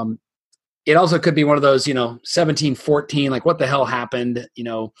it also could be one of those, 17-14, like what the hell happened,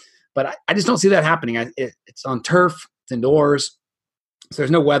 but I just don't see that happening. It's on turf, it's indoors, so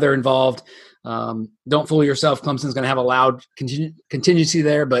there's no weather involved. Don't fool yourself. Clemson's going to have a loud contingency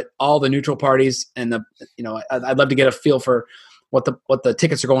there, but all the neutral parties and I'd love to get a feel for what the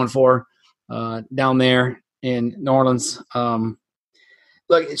tickets are going for down there in New Orleans.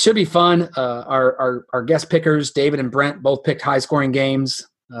 Look, it should be fun. Our guest pickers, David and Brent, both picked high-scoring games.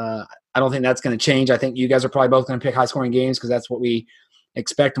 I don't think that's going to change. I think you guys are probably both going to pick high-scoring games because that's what we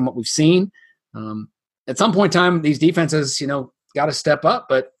expect and what we've seen. At some point in time, these defenses, got to step up,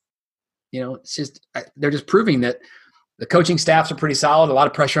 but it's just they're just proving that the coaching staffs are pretty solid. A lot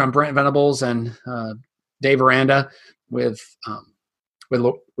of pressure on Brent Venables and Dave Aranda with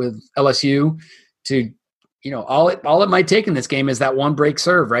LSU to all it might take in this game is that one break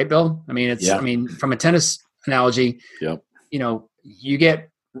serve, right, Bill? I mean, from a tennis analogy, yep. You get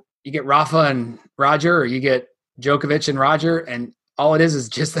Rafa and Roger, or you get Djokovic and Roger, and all it is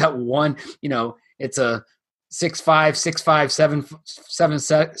just that one. It's a 6-5, 6-5,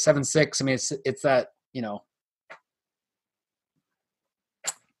 7-6. I mean, it's that.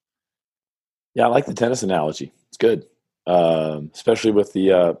 Yeah, I like the tennis analogy. It's good, especially with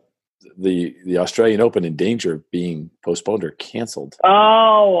the Australian Open in danger of being postponed or canceled.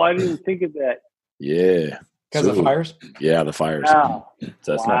 Oh, I didn't think of that. Yeah. Because of the fires? Yeah, the fires. Wow.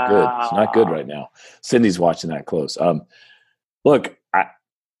 So that's not good. It's not good right now. Cindy's watching that close. Look, can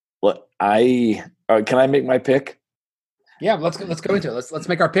I make my pick? Yeah, let's go into it. Let's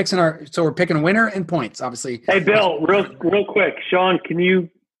make our picks so we're picking winner and points, obviously. Hey, Bill, real quick. Sean, can you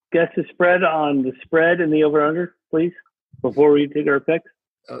guess the spread on the spread and the over-under, please, before we take our picks?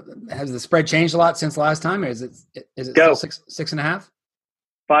 Has the spread changed a lot since last time? Or is it Go. still 6.5?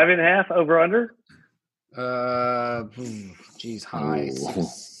 5.5 over-under? High.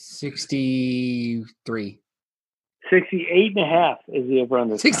 63. 68.5 is the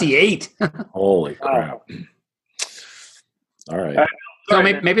over-under. 68. Holy crap! All right. So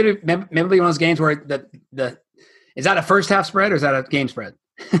maybe one of those games where the is that a first half spread or is that a game spread?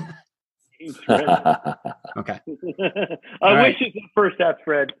 Game spread. Okay. I wish it was a first half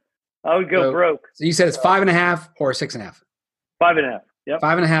spread. I would go broke. So you said it's 5.5 or 6.5? 5.5. Yep.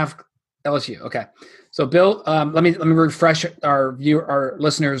 5.5 LSU. Okay. So Bill, let me refresh our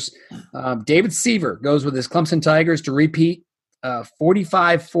listeners. David Seaver goes with his Clemson Tigers to repeat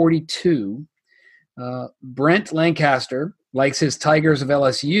 45-42. Brent Lancaster likes his Tigers of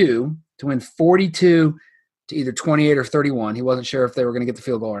LSU to win 42 to either 28 or 31. He wasn't sure if they were going to get the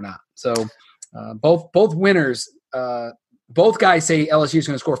field goal or not. So both winners, both guys say LSU is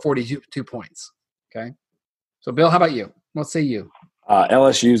going to score 42 points. Okay. So Bill, how about you? What say you?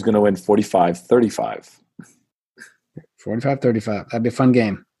 LSU is going to win 45-35. 45-35. That'd be a fun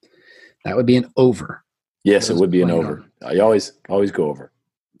game. That would be an over. Yes, it would be an over. I always go over.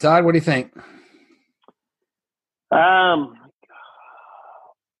 Todd, what do you think?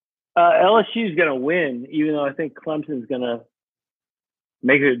 LSU is going to win, even though I think Clemson's going to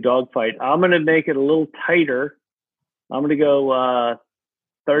make it a dogfight. I'm going to make it a little tighter. I'm going to go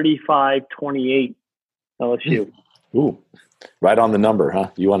 35-28 LSU. Ooh, right on the number, huh?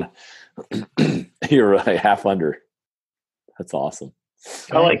 You're half under. That's awesome.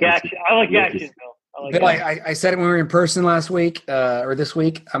 I like action. Bill, I said it when we were in person last week or this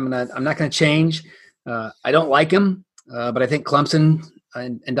week. I'm not going to change. I don't like him, but I think Clemson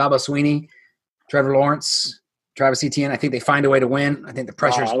and Dabo Swinney, Trevor Lawrence, Travis Etienne, I think they find a way to win. I think the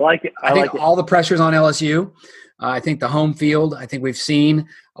pressures. I like it. I think all the pressure's on LSU. I think the home field. I think we've seen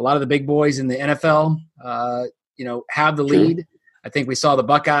a lot of the big boys in the NFL, have the lead. I think we saw the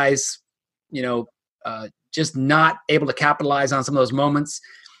Buckeyes, just not able to capitalize on some of those moments.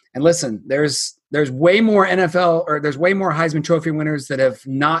 And listen, there's way more there's way more Heisman Trophy winners that have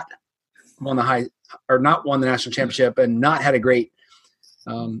not won the national championship and not had a great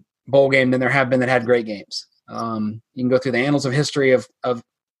bowl game than there have been that had great games. You can go through the annals of history of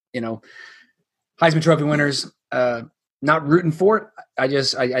Heisman Trophy winners. Not rooting for it. I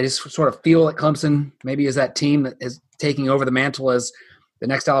just sort of feel that Clemson maybe is that team that is taking over the mantle as the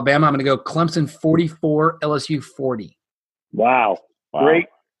next Alabama. I'm going to go Clemson 44, LSU 40. Wow. Great.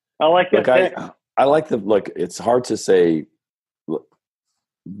 I like that. Look, I like the look. It's hard to say. Look,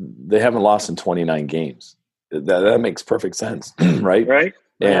 they haven't lost in 29 games. That makes perfect sense, right? Right.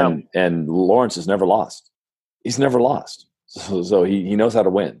 And Lawrence has never lost. He's never lost. So he knows how to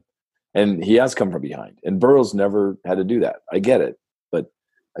win. And he has come from behind. And Burrow's never had to do that. I get it. But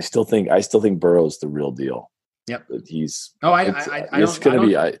I still think Burrow's the real deal. Yep. He's I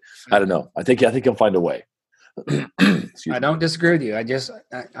don't know. I think he'll find a way. I don't disagree with you.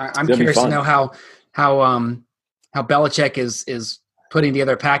 I'm curious to know how Belichick is putting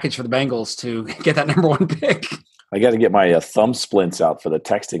together a package for the Bengals to get that number 1 pick. I got to get my thumb splints out for the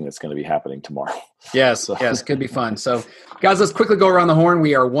texting that's going to be happening tomorrow. Yes, could be fun. So, guys, let's quickly go around the horn.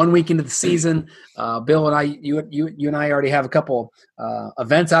 We are 1 week into the season. Bill and I, you and I already have a couple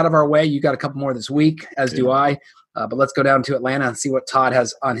events out of our way. You got a couple more this week, as do I. But let's go down to Atlanta and see what Todd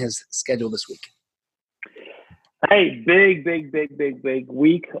has on his schedule this week. Hey, big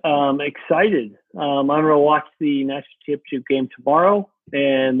week. Excited. I'm going to watch the national championship game tomorrow,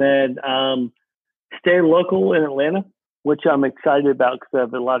 and then stay local in Atlanta, which I'm excited about because I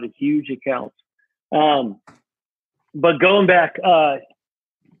have a lot of huge accounts. But going back,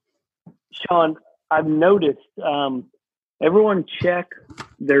 Sean, I've noticed everyone check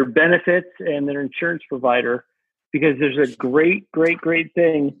their benefits and their insurance provider, because there's a great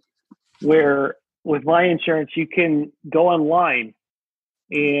thing where with my insurance, you can go online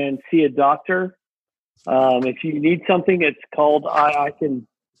and see a doctor. If you need something, it's called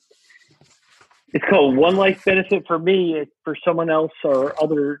it's called One Life Benefit for me. For someone else or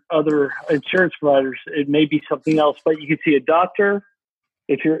other insurance providers, it may be something else. But you can see a doctor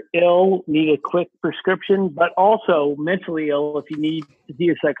if you're ill, need a quick prescription, but also mentally ill. If you need to see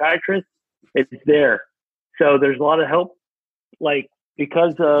a psychiatrist, it's there. So there's a lot of help,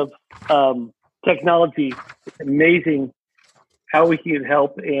 because of technology. It's amazing how we can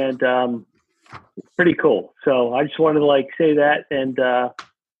help, and it's pretty cool. So I just wanted to say that and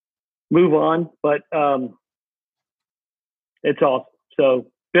move on, but it's awesome. So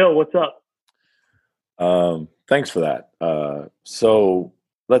Bill, what's up? Thanks for that. So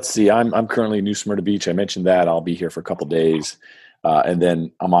let's see. I'm currently in New Smyrna Beach. I mentioned that I'll be here for a couple days, and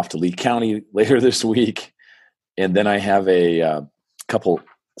then I'm off to Lee County later this week, and then I have a couple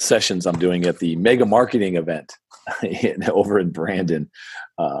sessions I'm doing at the Mega Marketing event over in Brandon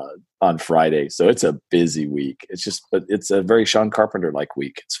on Friday. So it's a busy week. But it's a very Sean Carpenter-like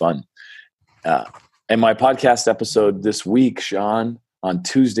week. It's fun. And my podcast episode this week, Sean, on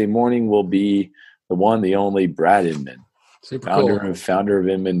Tuesday morning will be the one, the only Brad Inman, founder of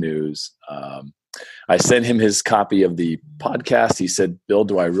Inman News. I sent him his copy of the podcast. He said, Bill,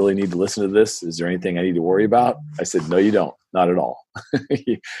 do I really need to listen to this? Is there anything I need to worry about? I said, no, you don't. Not at all.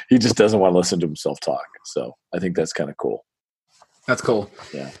 He just doesn't want to listen to himself talk. So I think that's kind of cool. That's cool.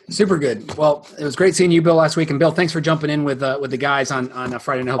 Yeah. Super good. Well, it was great seeing you, Bill, last week. And Bill, thanks for jumping in with the guys on a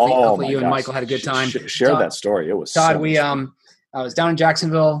Friday night. Hopefully you and Michael had a good time. Share that story. It was Todd, I was down in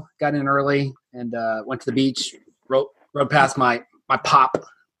Jacksonville, got in early, and went to the beach, rode past my pop,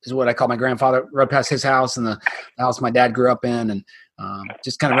 is what I call my grandfather, rode past his house and the house my dad grew up in, and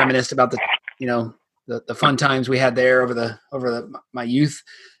just kind of reminisced about the fun times we had there over my youth,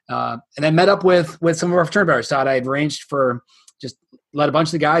 and then met up with some of our fraternity brothers. Todd, I had arranged for just let a bunch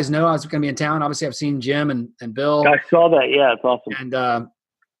of the guys know I was going to be in town. Obviously, I've seen Jim and Bill. I saw that. Yeah, it's awesome. And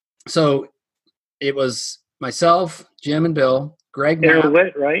so it was myself, Jim, and Bill, Greg, Aaron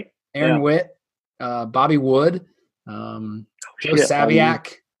Witt, right? Aaron Witt, Bobby Wood, Joe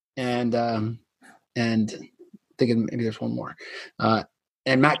Saviak, and thinking maybe there's one more,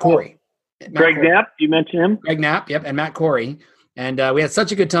 and Matt Corey. Greg Knapp, you mentioned him? Greg Knapp, yep, and Matt Corey. And we had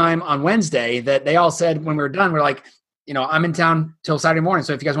such a good time on Wednesday that they all said when we were done, we're like, I'm in town till Saturday morning,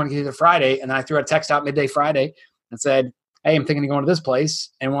 so if you guys want to get here Friday, and then I threw a text out midday Friday and said, hey, I'm thinking of going to this place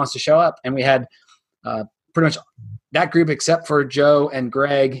and wants to show up. And we had pretty much that group except for Joe and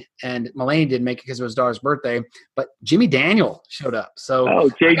Greg, and Mulaney didn't make it because it was his daughter's birthday, but Jimmy Daniel showed up. So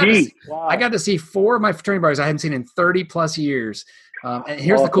JD. I got to see 4 of my fraternity brothers I hadn't seen in 30 plus years. And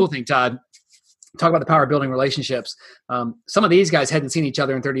here's the cool thing, Todd. Talk about the power of building relationships. Some of these guys hadn't seen each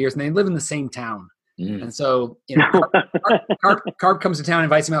other in 30 years, and they live in the same town. And so, Carp comes to town,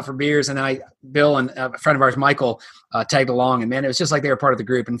 invites him out for beers, and Bill and a friend of ours, Michael, tagged along. And man, it was just like they were part of the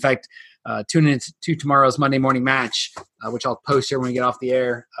group. In fact, tune in to tomorrow's Monday morning match, which I'll post here when we get off the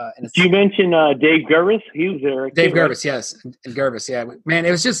air. And you mentioned Dave Gervis? He was there. Dave Gervis, yes, and Gervis, yeah. Man,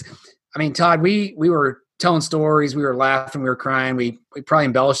 it was just, Todd, we were telling stories, we were laughing, we were crying. We probably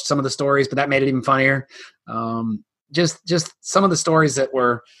embellished some of the stories, but that made it even funnier. Just some of the stories that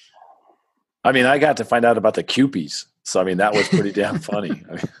were. I got to find out about the Cupies. So, that was pretty damn funny.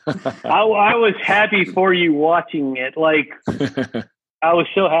 I was happy for you watching it. I was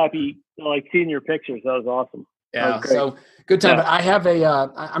so happy, seeing your pictures. That was awesome. Yeah, so good time. Yeah. But I have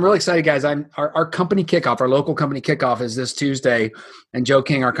I'm really excited, guys. Our company kickoff, our local company kickoff is this Tuesday. And Joe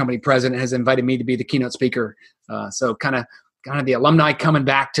King, our company president, has invited me to be the keynote speaker. So kind of the alumni coming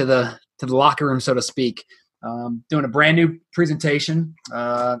back to the locker room, so to speak. doing a brand new presentation.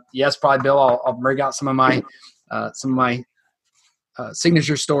 Yes, probably Bill. I'll bring out some of my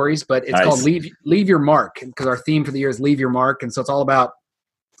signature stories, but it's called Leave Your Mark, because our theme for the year is Leave Your Mark, and so it's all about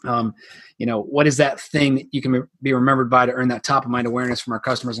what is that thing that you can be remembered by to earn that top of mind awareness from our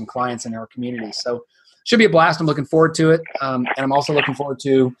customers and clients in our community. So should be a blast. I'm looking forward to it. And I'm also looking forward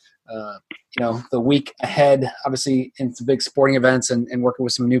to, the week ahead, obviously in some big sporting events and working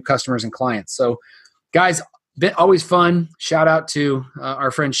with some new customers and clients. So guys, always fun. Shout out to our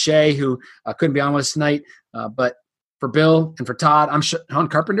friend Shay, who couldn't be on with us tonight. But for Bill and for Todd, I'm Sean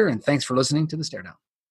Carpenter, and thanks for listening to the StareDown.